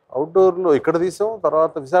ఎక్కడో? అవుట్డోర్ లో ఇక్కడ తీసాం,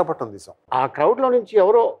 తర్వాత విశాఖపట్నం తీసాం. ఆ క్రౌడ్ లో నుంచి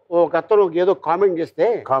ఎవరో ఒక అతను ఏదో కామెంట్ చేస్తే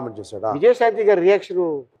కామెంట్ చేశాడు విజయశాంతి గారి రియాక్షన్.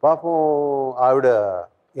 పాపం ఆవిడ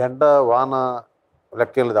ఎండ వాన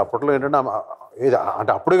లెక్కేం లేదు. అప్పట్లో ఏంటంటే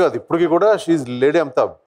అంటే అప్పుడే కాదు, ఇప్పటికీ కూడా షీఈ్ లేడీ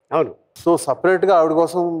అమితాబ్. అవును. సో సపరేట్ గా ఆవిడ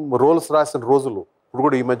కోసం రోల్స్ రాసిన రోజులు ఇప్పుడు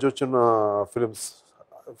కూడా ఈ మధ్య వచ్చిన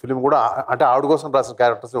ఫిలిం కూడా అంటే ఆవిడ కోసం రాసిన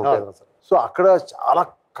క్యారెక్టర్స్ ఉంటాయి. సో అక్కడ చాలా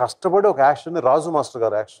కష్టపడి ఒక యాక్షన్, రాజు మాస్టర్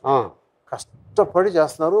గారు యాక్షన్ కష్టపడి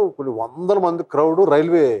చేస్తున్నారు. కొన్ని 100 మంది crowd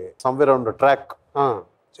railway somewhere around track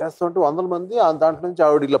చేస్తుంటే 100 మంది దాంట్లో నుంచి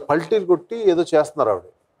ఆవిడ ఇలా పల్టీలు కొట్టి ఏదో చేస్తున్నారు. ఆవిడ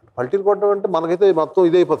పల్టీలు కొట్టడం అంటే మనకైతే మొత్తం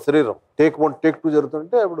ఇదైపోతుంది శరీరం. టేక్ 1 టేక్ 2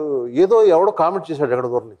 జరుగుతుంటే అప్పుడు ఏదో ఎవడో కామెంట్ చేశాడు ఎక్కడ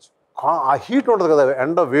దూరం నుంచి. ఆ హీట్ ఉంటుంది కదా,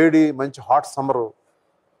 ఎండ వేడి, మంచి హాట్ సమ్మర్.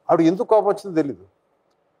 ఆవిడ ఎందుకు కోపం వచ్చిందో తెలీదు.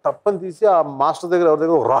 తప్పని తీసి ఆ మాస్టర్ దగ్గర ఎవరి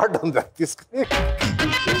దగ్గర రాడ్ ఉంది తీసుకుని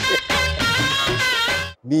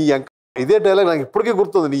నీ ఇదే డైలాగ్ నాకు ఇప్పటికీ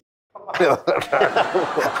గుర్తుంది. నీ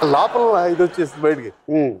లోపల ఇది వచ్చేసింది బయటికి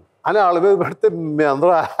అని వాళ్ళ మీద పెడితే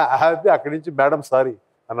మేమందరూ హ్యాపీ. అక్కడి నుంచి మేడం సారీ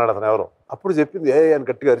అన్నాడు అతను ఎవరో. అప్పుడు చెప్పింది అని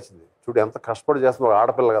గట్టిగా అరిచింది. చూడు ఎంత కష్టపడి చేస్తున్నా, ఒక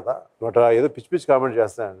ఆడపిల్ల కదా, ఏదో పిచ్చి పిచ్చి కామెంట్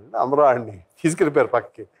చేస్తానంటే అందరూ ఆడిని తీసుకెళ్ళిపోయారు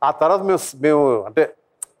పక్కకి. ఆ తర్వాత మేము అంటే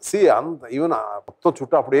అంత ఈవెన్ మొత్తం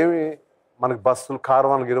చుట్టూ అప్పుడు ఏమి మనకి బస్సులు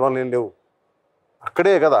కార్వాన్లు గిర్వాన్లు ఏం లేవు.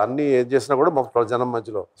 అక్కడే కదా అన్ని ఏం చేసినా కూడా మొత్తం జనం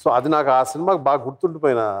మధ్యలో. సో అది నాకు ఆ సినిమాకి బాగా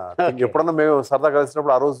గుర్తుండిపోయిన. ఎప్పుడన్నా మేము సరదా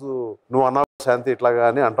కలిసినప్పుడు ఆ రోజు నువ్వు అన్నావు శాంతి ఇట్లాగా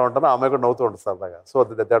అని అంటూ ఉంటాను. ఆమె కూడా నవ్వుతూ ఉంటుంది సరదాగా. So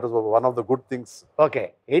that was one of the good things. Okay.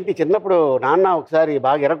 ఏంటి చిన్నప్పుడు నాన్న ఒకసారి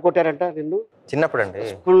బాగా ఎరగొట్టారంట నిన్ను? చిన్నప్పుడు అండి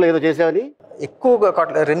స్కూల్లో ఏదో చేసావని ఎక్కువగా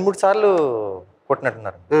 2-3 సార్లు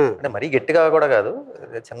కొట్టినట్టున్నారు. అంటే మరీ గట్టిగా కూడా కాదు,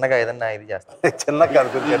 చిన్నగా ఏదన్నా ఇది చేస్తాను. చిన్నగా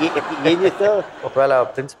ఏం చేస్తావు? ఒకవేళ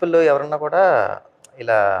ప్రిన్సిపల్ ఎవరన్నా కూడా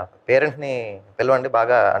ఇలా పేరెంట్ని పిలవండి,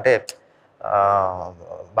 బాగా అంటే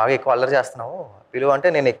బాగా ఎక్కువ అల్లరి చేస్తున్నావు పిలువ అంటే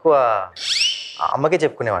నేను ఎక్కువ అమ్మకే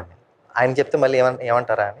చెప్పుకునేవాడిని. ఆయన చెప్తే మళ్ళీ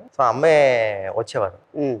ఏమంటారా అని. సో అమ్మే వచ్చేవారు,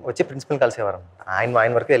 వచ్చి ప్రిన్సిపల్ కలిసేవారు.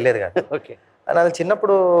 ఆయన వరకు వెళ్ళేది కాదు. ఓకే. నాకు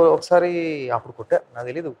చిన్నప్పుడు ఒకసారి అప్పుడు కొట్టారు, నాకు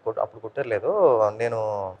తెలీదు అప్పుడు కొట్టారు లేదో. నేను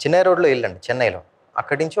చెన్నై రోడ్లో వెళ్ళండి, చెన్నైలో.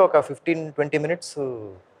 అక్కడి నుంచి ఒక 15-20 మినిట్స్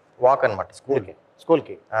వాక్ అనమాట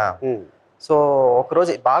స్కూల్కి. సో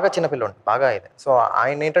ఒకరోజు బాగా చిన్నపిల్లండి, బాగా ఇది. సో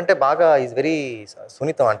ఆయన ఏంటంటే బాగా ఈజ్ వెరీ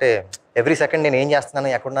సున్నితం. అంటే ఎవ్రీ సెకండ్ నేను ఏం చేస్తున్నాను,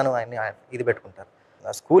 ఎక్కడున్నాను ఆయన ఇది పెట్టుకుంటారు.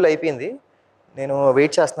 స్కూల్ అయిపోయింది, నేను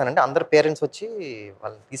వెయిట్ చేస్తున్నానంటే అందరు పేరెంట్స్ వచ్చి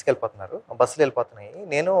వాళ్ళు తీసుకెళ్ళిపోతున్నారు, బస్సులు వెళ్ళిపోతున్నాయి.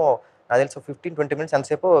 నేను నాకు తెలుసు 15-20 మినిట్స్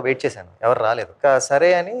ఎంతసేపు వెయిట్ చేశాను, ఎవరు రాలేదు. సరే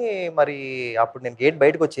అని మరి అప్పుడు నేను గేట్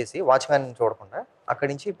బయటకు వచ్చేసి వాచ్మ్యాన్ చూడకుండా అక్కడి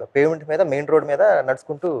నుంచి పేమెంట్ మీద మెయిన్ రోడ్ మీద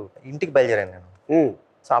నడుచుకుంటూ ఇంటికి బయలుదేరాను నేను.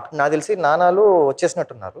 సో అప్పుడు నాకు తెలిసి నాన్నలు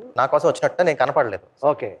వచ్చేసినట్టున్నారు, నా కోసం వచ్చినట్టు నేను కనపడలేదు.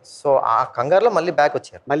 ఓకే. సో ఆ కంగారులో మళ్ళీ బ్యాక్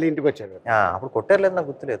వచ్చారు, మళ్ళీ ఇంటికి వచ్చారు. అప్పుడు కొట్టారు లేదు నాకు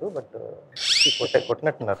గుర్తులేదు, బట్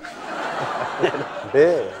కొట్టినట్టున్నారు. అంటే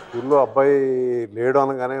ఊళ్ళో అబ్బాయి లేడు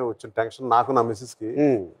అనగానే వచ్చిన టెన్షన్ నాకు నా మిస్సెస్కి.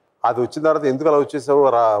 అది వచ్చిన తర్వాత ఎందుకు అలా వచ్చేసావు,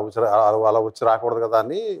 అలా వచ్చి రాకూడదు కదా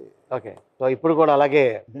అని. ఓకే. సో ఇప్పుడు కూడా అలాగే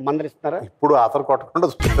మందలిస్తున్నారా? ఇప్పుడు అతను కొట్టకుండా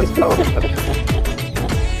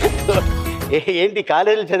ఏంటి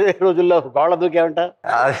కాలేజీలు చదివే రోజుల్లో గోళ్ళ దూకేమంట?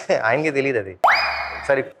 అదే ఆయనకి తెలియదు, అది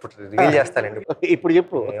సరే ఇప్పుడు రివీల్ చేస్తానండి. ఇప్పుడు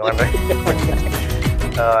చెప్పు.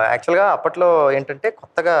 యాక్చువల్గా అప్పట్లో ఏంటంటే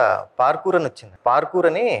కొత్తగా పార్కూర్ అని వచ్చింది. పార్కూర్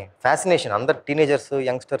అని ఫ్యాసినేషన్, అందరు టీనేజర్స్,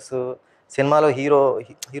 యంగ్స్టర్స్, సినిమాలో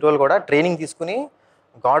హీరోలు కూడా ట్రైనింగ్ తీసుకుని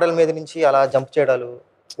గోడల మీద నుంచి అలా జంప్ చేయడాలు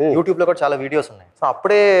యూట్యూబ్లో కూడా చాలా వీడియోస్ ఉన్నాయి. సో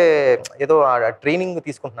అప్పుడే ఏదో ట్రైనింగ్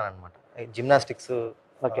తీసుకుంటున్నాను అనమాట. జిమ్నాస్టిక్స్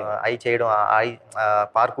అవి చేయడం,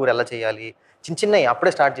 పార్కూర్ ఎలా చేయాలి, చిన్నవి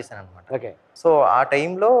అప్పుడే స్టార్ట్ చేశాను అనమాట. ఓకే. సో ఆ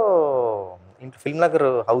టైంలో ఫిల్మ్ నగర్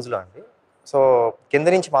హౌస్లో అండి. సో కింద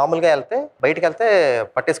నుంచి మామూలుగా వెళ్తే బయటకు వెళ్తే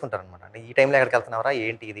పట్టేసుకుంటారు అనమాట. అంటే ఈ టైంలో ఎక్కడికి వెళ్తున్నారా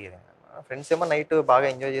ఏంటి ఇది. ఫ్రెండ్స్ ఏమో నైట్ బాగా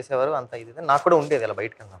ఎంజాయ్ చేసేవారు, అంత ఇది నాకు కూడా ఉండేది అలా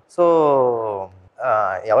బయటకు వెళ్దాం. సో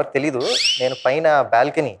ఎవరికి తెలీదు, నేను పైన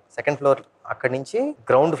బాల్కనీ 2nd ఫ్లోర్, అక్కడి నుంచి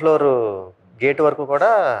గ్రౌండ్ ఫ్లోర్ గేట్ వరకు కూడా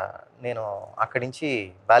నేను అక్కడి నుంచి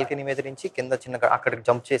బాల్కనీ మీద నుంచి కింద చిన్న అక్కడికి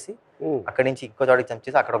జంప్ చేసి, అక్కడి నుంచి ఇంకో చోటికి జంప్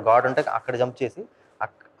చేసి, అక్కడ గాడ్ ఉంటే అక్కడ జంప్ చేసి,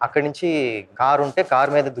 అక్కడి నుంచి కార్ ఉంటే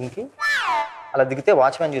కార్ మీద దుంకి అలా దిగితే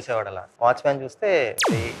వాచ్మ్యాన్ చూసేవాడు. అలా వాచ్మ్యాన్ చూస్తే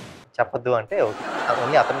చెప్పొద్దు అంటే ఓకే,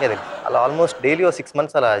 అవన్నీ అతనికే తెలుసు. అలా ఆల్మోస్ట్ డైలీ 6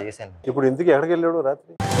 months అలా చేశాను. ఇప్పుడు ఇంటికి ఎక్కడికి వెళ్ళాడు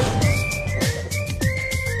రాత్రి?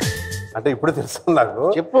 అంటే ఇప్పుడు తెలుసు నాకు.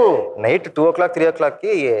 చెప్పు. నైట్ 2 o'clock 3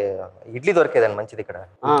 o'clockకి ఇడ్లీ దొరికేదండి మంచిది ఇక్కడ.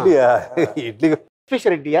 ఇడ్లీ ఫిష్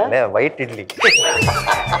రెడ్డియా? వైట్ ఇడ్లీ,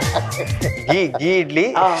 గీ ఇడ్లీ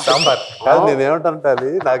సాంబార్. కాదు నేనేమంటానంటే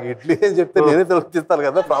అది నాకు ఇడ్లీ అని చెప్తే నేనే తెలుస్తాను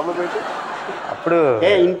కదా, ప్రాబ్లం ఏంటి? అప్పుడు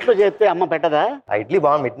ఇంట్లో చేస్తే అమ్మ పెట్టదా? ఆ ఇడ్లీ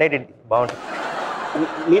బాగుంది, మిడ్ నైట్ ఇడ్లీ బాగుంటుంది.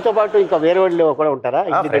 నీతో పాటు ఇంకా వేరే వాళ్ళు కూడా ఉంటారా?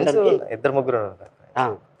 ఫ్రెండ్స్ 2-3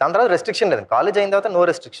 దాని తర్వాత రెస్ట్రిక్షన్ లేదు. కాలేజ్ అయిన తర్వాత నో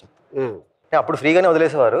రెస్ట్రిక్షన్. అప్పుడు ఫ్రీగానే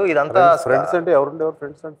వదిలేసేవారు. ఇదంతా ఫ్రెండ్స్ అంటే ఎవరుండేవారు?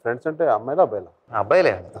 ఫ్రెండ్స్ అంటే అమ్మాయిలా అబ్బాయిలా?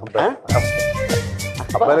 అబ్బాయిలే.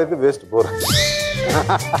 అబ్బాయిలు అయితే వేస్ట్ బోర్.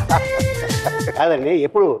 కాదండి,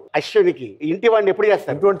 ఎప్పుడు అశ్వినికి ఇంటి వాడిని ఎప్పుడు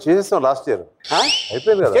చేస్తారు? ఇంటి వాడిని చేసేస్తాం లాస్ట్ ఇయర్,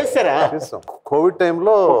 అయిపోయింది కదా. చేస్తారా? చేస్తాం. కోవిడ్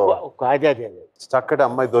టైంలో అదే చక్కటి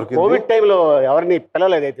అమ్మాయి దొరికింది. కోవిడ్ టైంలో ఎవరిని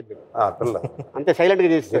పిల్లలేదు అయితే పిల్ల అంతే సైలెంట్ గా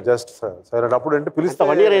చేస్తారు. Just silent. అప్పుడు అంటే పిలిస్తే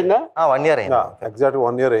 1 year అయిందా? 1 year అయింది. ఎగ్జాక్ట్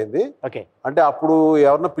 1 year అయింది. ఓకే. అంటే అప్పుడు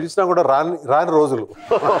ఎవరన్నా పిలిచినా కూడా రాని రోజులు,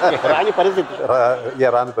 రాని పరిస్థితి.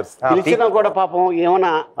 రాని పరిస్థితి. పిలిచినా కూడా పాపం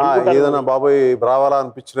ఏమన్నా ఏదైనా బాబాయ్ రావాలా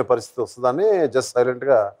అనిపించిన పరిస్థితి వస్తుందని జస్ట్ సైలెంట్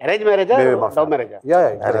గా. అరేంజ్ మ్యారేజా లవ్ మ్యారేజా?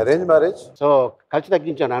 Arrange marriage. సో ఖర్చు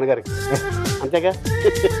తగ్గించావు నాన్నగారికి అంతేగా.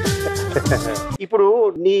 ఇప్పుడు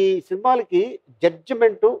నీ సినిమాలకి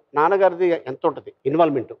జడ్జిమెంట్ నాన్నగారిది ఎంత ఉంటుంది?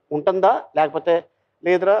 ఇన్వాల్వ్మెంట్ ఉంటుందా లేకపోతే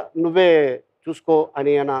లేదురా నువ్వే చూసుకో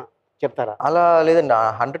అని అన్న చెప్తారా? అలా లేదండి,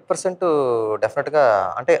 100% డెఫినెట్గా.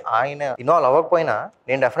 అంటే ఆయన ఇన్వాల్వ్ అవ్వకపోయినా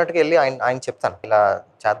నేను డెఫినెట్గా వెళ్ళి ఆయన చెప్తాను, ఇలా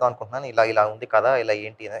చేద్దాం అనుకుంటున్నాను, ఇలా ఉంది కదా, ఇలా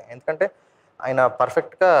ఏంటి. ఎందుకంటే ఆయన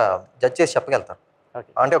పర్ఫెక్ట్గా జడ్జ్ చేసి చెప్పగలుగుతారు,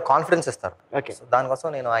 అంటే కాన్ఫిడెన్స్ ఇస్తారు. దానికోసం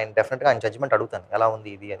నేను డెఫినెట్గా ఆయన జడ్జ్మెంట్ అడుగుతాను, ఎలా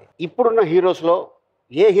ఉంది ఇది అని. ఇప్పుడున్న హీరోస్లో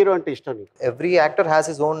ఏ హీరో అంటే ఇష్టం నీకు? Every actor has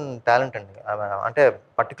his own talent అండి. అంటే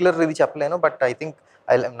పర్టికులర్ ఇది చెప్పలేను, బట్ ఐ థింక్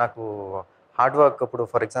నాకు హార్డ్ వర్క్. ఇప్పుడు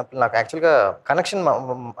ఫర్ ఎగ్జాంపుల్ నాకు యాక్చువల్గా కనెక్షన్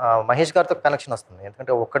మహేష్ గారితో కనెక్షన్ వస్తుంది.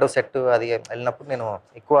 ఎందుకంటే ఒక్కడో సెట్ అది వెళ్ళినప్పుడు నేను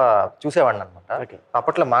ఎక్కువ చూసేవాడిని అనమాట.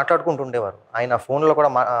 అప్పట్లో మాట్లాడుకుంటూ ఉండేవారు. ఆయన ఫోన్లో కూడా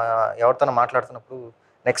ఎవరితోనో మాట్లాడుతున్నప్పుడు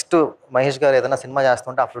నెక్స్ట్ మహేష్ గారు ఏదైనా సినిమా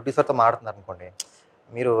చేస్తుంటే ఆ ప్రొడ్యూసర్తో మాట్లాడుతున్నారు అనుకోండి,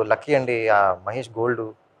 మీరు లక్కీ అండి, ఆ మహేష్ గోల్డ్,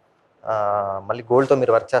 మళ్ళీ గోల్డ్తో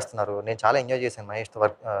మీరు వర్క్ చేస్తున్నారు, నేను చాలా ఎంజాయ్ చేశాను మహేష్తో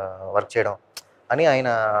వర్క్ చేయడం అని ఆయన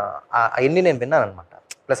అవన్నీ నేను విన్నాను అనమాట.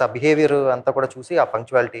 ప్లస్ ఆ బిహేవియర్ అంతా కూడా చూసి ఆ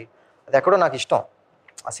పంక్చువాలిటీ అది ఎక్కడో నాకు ఇష్టం.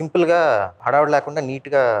 సింపుల్గా హడావుడి లేకుండా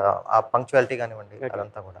నీట్గా ఆ పంక్చువాలిటీ కానివ్వండి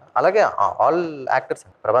అదంతా కూడా. అలాగే ఆల్ యాక్టర్స్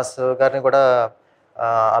అండి, ప్రభాస్ గారిని కూడా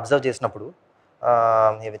అబ్జర్వ్ చేసినప్పుడు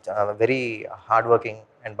వెరీ హార్డ్ వర్కింగ్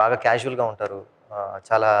అండ్ బాగా క్యాజువల్గా ఉంటారు.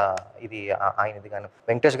 చాలా ఇది ఆయనది కానీ.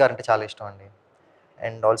 వెంకటేష్ గారు అంటే చాలా ఇష్టం అండి.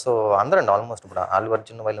 అండ్ ఆల్సో అందరండి ఆల్మోస్ట్ ఇప్పుడు అల్లు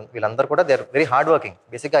అర్జున్ వీళ్ళందరూ కూడా they are very hard working.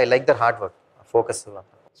 బేసిక్గా I like there hard work, focus.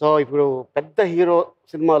 So ఇప్పుడు పెద్ద హీరో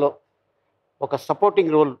సినిమాలో ఒక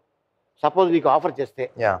సపోర్టింగ్ రోల్ సపోజ్ నీకు ఆఫర్ చేస్తే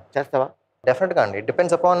చేస్తావా? డెఫినెట్గా అండి. ఇట్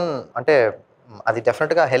డిపెండ్స్ అపాన్, అంటే అది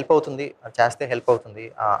డెఫినెట్గా హెల్ప్ అవుతుంది, చేస్తే హెల్ప్ అవుతుంది.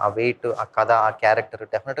 ఆ వెయిట్, ఆ కథ, ఆ క్యారెక్టర్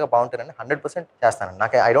డెఫినెట్గా బాగుంటుందని 100% చేస్తానండి.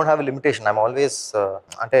 నాకు I don't have a limitation. I'm always,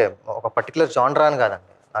 అంటే ఒక పర్టికులర్ జానరా అని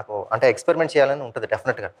కాదండి, నాకు అంటే ఎక్స్పెరిమెంట్ చేయాలని ఉంటుంది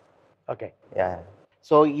డెఫినెట్గా. ఓకే.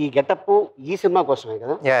 సో ఈ గెటప్ ఈ సినిమా కోసమే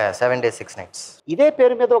కదా? 7 days 6 nights. ఇదే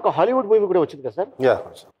పేరు మీద ఒక హాలీవుడ్ మూవీ కూడా వచ్చింది కదా సార్?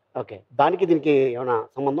 ఓకే. దానికి దీనికి ఏమైనా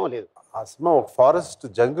సంబంధం లేదు? ఆ సినిమా ఒక ఫారెస్ట్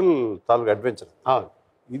జంగిల్ తాలూకు అడ్వెంచర్.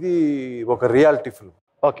 ఇది ఒక రియాలిటీ ఫిల్మ్.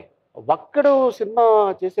 ఓకే. ఒక్కడు సినిమా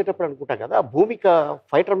చేసేటప్పుడు అనుకుంటా కదా భూమిక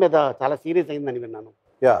ఫైటర్ మీద చాలా సీరియస్ అయిందని విన్నాను.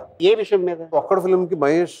 ఏ విషయం మీద? ఒక్కడ ఫిల్మ్ కి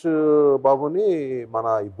మహేష్ బాబుని మన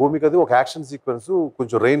ఈ భూమికది ఒక యాక్షన్ సీక్వెన్స్,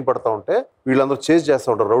 కొంచెం రెయిన్ పడతా ఉంటే వీళ్ళందరూ చేజ్ చేస్తూ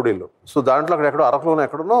ఉంటారు రౌడీలు. సో దాంట్లో ఎక్కడో అరకులోనే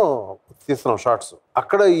ఎక్కడనో తీస్తున్నాం షార్ట్స్.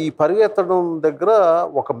 అక్కడ ఈ పరిగెత్తడం దగ్గర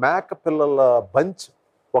ఒక మేక పిల్లల బంచ్,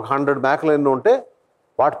 ఒక 100 మేకలు ఎన్నో ఉంటే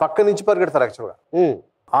వాటి పక్క నుంచి పరిగెడతారు యాక్చువల్గా.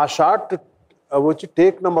 ఆ షార్ట్ వచ్చి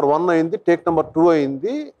టేక్ నెంబర్ 1 అయింది, టేక్ నెంబర్ 2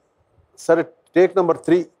 అయింది. సరే టేక్ నెంబర్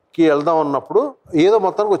 3కి వెళ్దాం అన్నప్పుడు ఏదో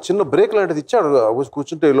మొత్తానికి ఒక చిన్న బ్రేక్ లాంటిది ఇచ్చాడు.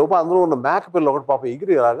 కూర్చుంటే లోపల అందులో ఉన్న మేక పిల్ల ఒకటి పాప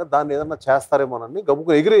ఎగిరి రాగా దాన్ని ఏదన్నా చేస్తారేమోనని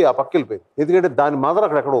గబుకు ఎగిరి ఆ పక్క వెళ్ళిపోయింది. ఎందుకంటే దాని మదర్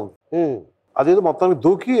అక్కడ ఉంది. అదేదో మొత్తానికి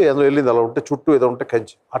దూకి అందులో వెళ్ళింది. అలా ఉంటే చుట్టూ ఏదో ఉంటే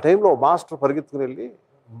కంచి. ఆ టైంలో మాస్టర్ పరిగెత్తుకుని వెళ్ళి,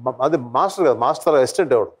 అదే మాస్టర్ కదా, మాస్టర్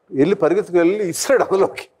అసిస్టెంట్ ఎవడు, వెళ్ళి పరిగెత్తుకుని వెళ్ళి ఇస్తాడు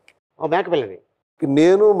అందులోకి మేక పిల్లని.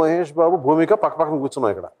 నేను మహేష్ బాబు భూమిక పక్క పక్కన కూర్చున్నాం.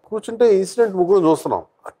 ఇక్కడ కూర్చుంటే ఇన్సిడెంట్ ముగ్గురు చూస్తున్నాం.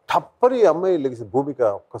 టప్పని అమ్మాయి లెగిసి, భూమిక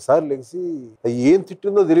ఒక్కసారి లెగిసి ఏం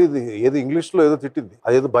తిట్టిందో తెలియదు, ఏదో ఇంగ్లీష్లో ఏదో తిట్టింది,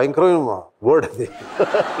 అదేదో భయంకరమైన వర్డ్ అది.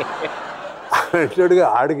 అంటాడుగా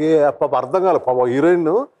ఆడికి పాప అర్థం కాలేదు. పాప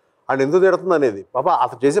హీరోయిన్ ఆయన ఎందుకు తిడుతుంది అనేది. పాప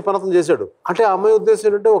అతను చేసే పని అతను చేశాడు. అంటే ఆ అమ్మాయి ఉద్దేశం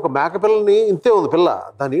ఏంటంటే ఒక మేక పిల్లని ఇంతే ఉంది పిల్ల,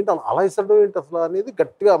 దాన్ని ఏంటి అలా ఇస్తాడు ఏంటి అసలు అనేది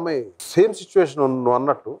గట్టిగా అమ్మాయి. సేమ్ సిచ్యువేషన్ నువ్వు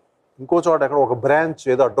అన్నట్టు ఇంకో చోట ఎక్కడ ఒక బ్రాంచ్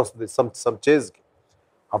ఏదో అడ్డొస్తుంది సమ్ చేజ్కి.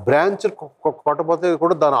 ఆ బ్రాంచ్ కొట్టపోతే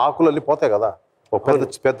కూడా దాని ఆకులు అల్లి పోతాయి కదా. ఒక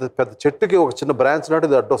పెద్ద చెట్టుకి ఒక చిన్న బ్రాంచ్ నాటి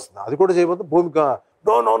ఇది అడ్డొస్తుంది. అది కూడా చేయబోతే భూమిక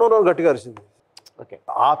నో నో నో నో గట్టిగా అరిచింది. ఓకే.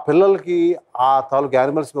 ఆ పిల్లలకి ఆ తాలూకు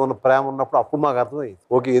యానిమల్స్ మీద ఉన్న ప్రేమ ఉన్నప్పుడు అప్పుడు మాకు అర్థమైంది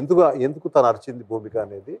ఓకే ఎందుకు తను అరిచింది భూమిక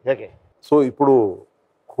అనేది. ఓకే. సో ఇప్పుడు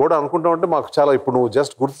కూడా అనుకుంటామంటే మాకు చాలా ఇప్పుడు నువ్వు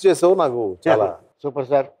జస్ట్ గుర్తు చేసావు నాకు చాలా సూపర్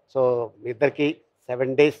సార్. సో మీ ఇద్దరికి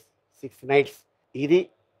 7 days 6 nights ఇది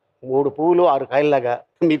 3 పువ్వులు 6 కాయల్లాగా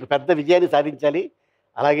మీకు పెద్ద విజయాన్ని సాధించాలి.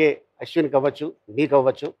 అలాగే అశ్విన్కి అవ్వచ్చు, మీకు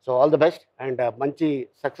అవ్వచ్చు. So all the best and మంచి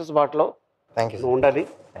సక్సెస్ బాటలో థ్యాంక్ యూ నువ్వు ఉండాలి.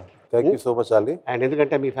 Thank you so much Ali. And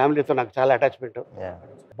ఎందుకంటే మీ ఫ్యామిలీతో నాకు చాలా attachment. Yeah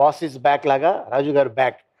boss is back లాగా రాజు గారు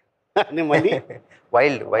బ్యాక్ మళ్ళీ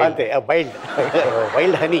వైల్డ్ అంతే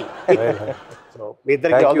వైల్డ్ హనీ. సో మీ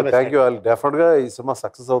ఇద్దరికి all the best. Thank you Ali. Definite గా ఈ సినిమా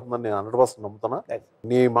సక్సెస్ అవుతుందని నేను 100% నమ్ముతున్నా.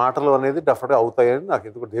 నీ మాటలు అనేది డెఫినెట్ గా అవుతాయని నాకు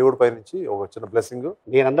ఎందుకు దేవుడి పై నుంచి ఒక చిన్న బ్లెస్సింగ్.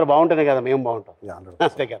 మీరందరూ బాగుంటేనే కదా మేము బాగుంటాం.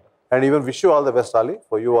 అంతే కదా. And even wish you all the best, Ali,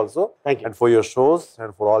 for you also. Thank you. And for your shows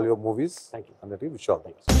and for all your movies. Thank you. And wish you all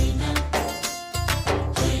the best.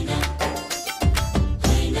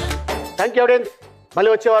 Thank you audience. మళ్ళీ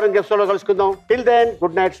వచ్చే వారం ఎపిసోడ్లో కలుసుకుందాం. Till then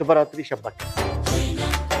good night, శుభరాత్రి, శుభ.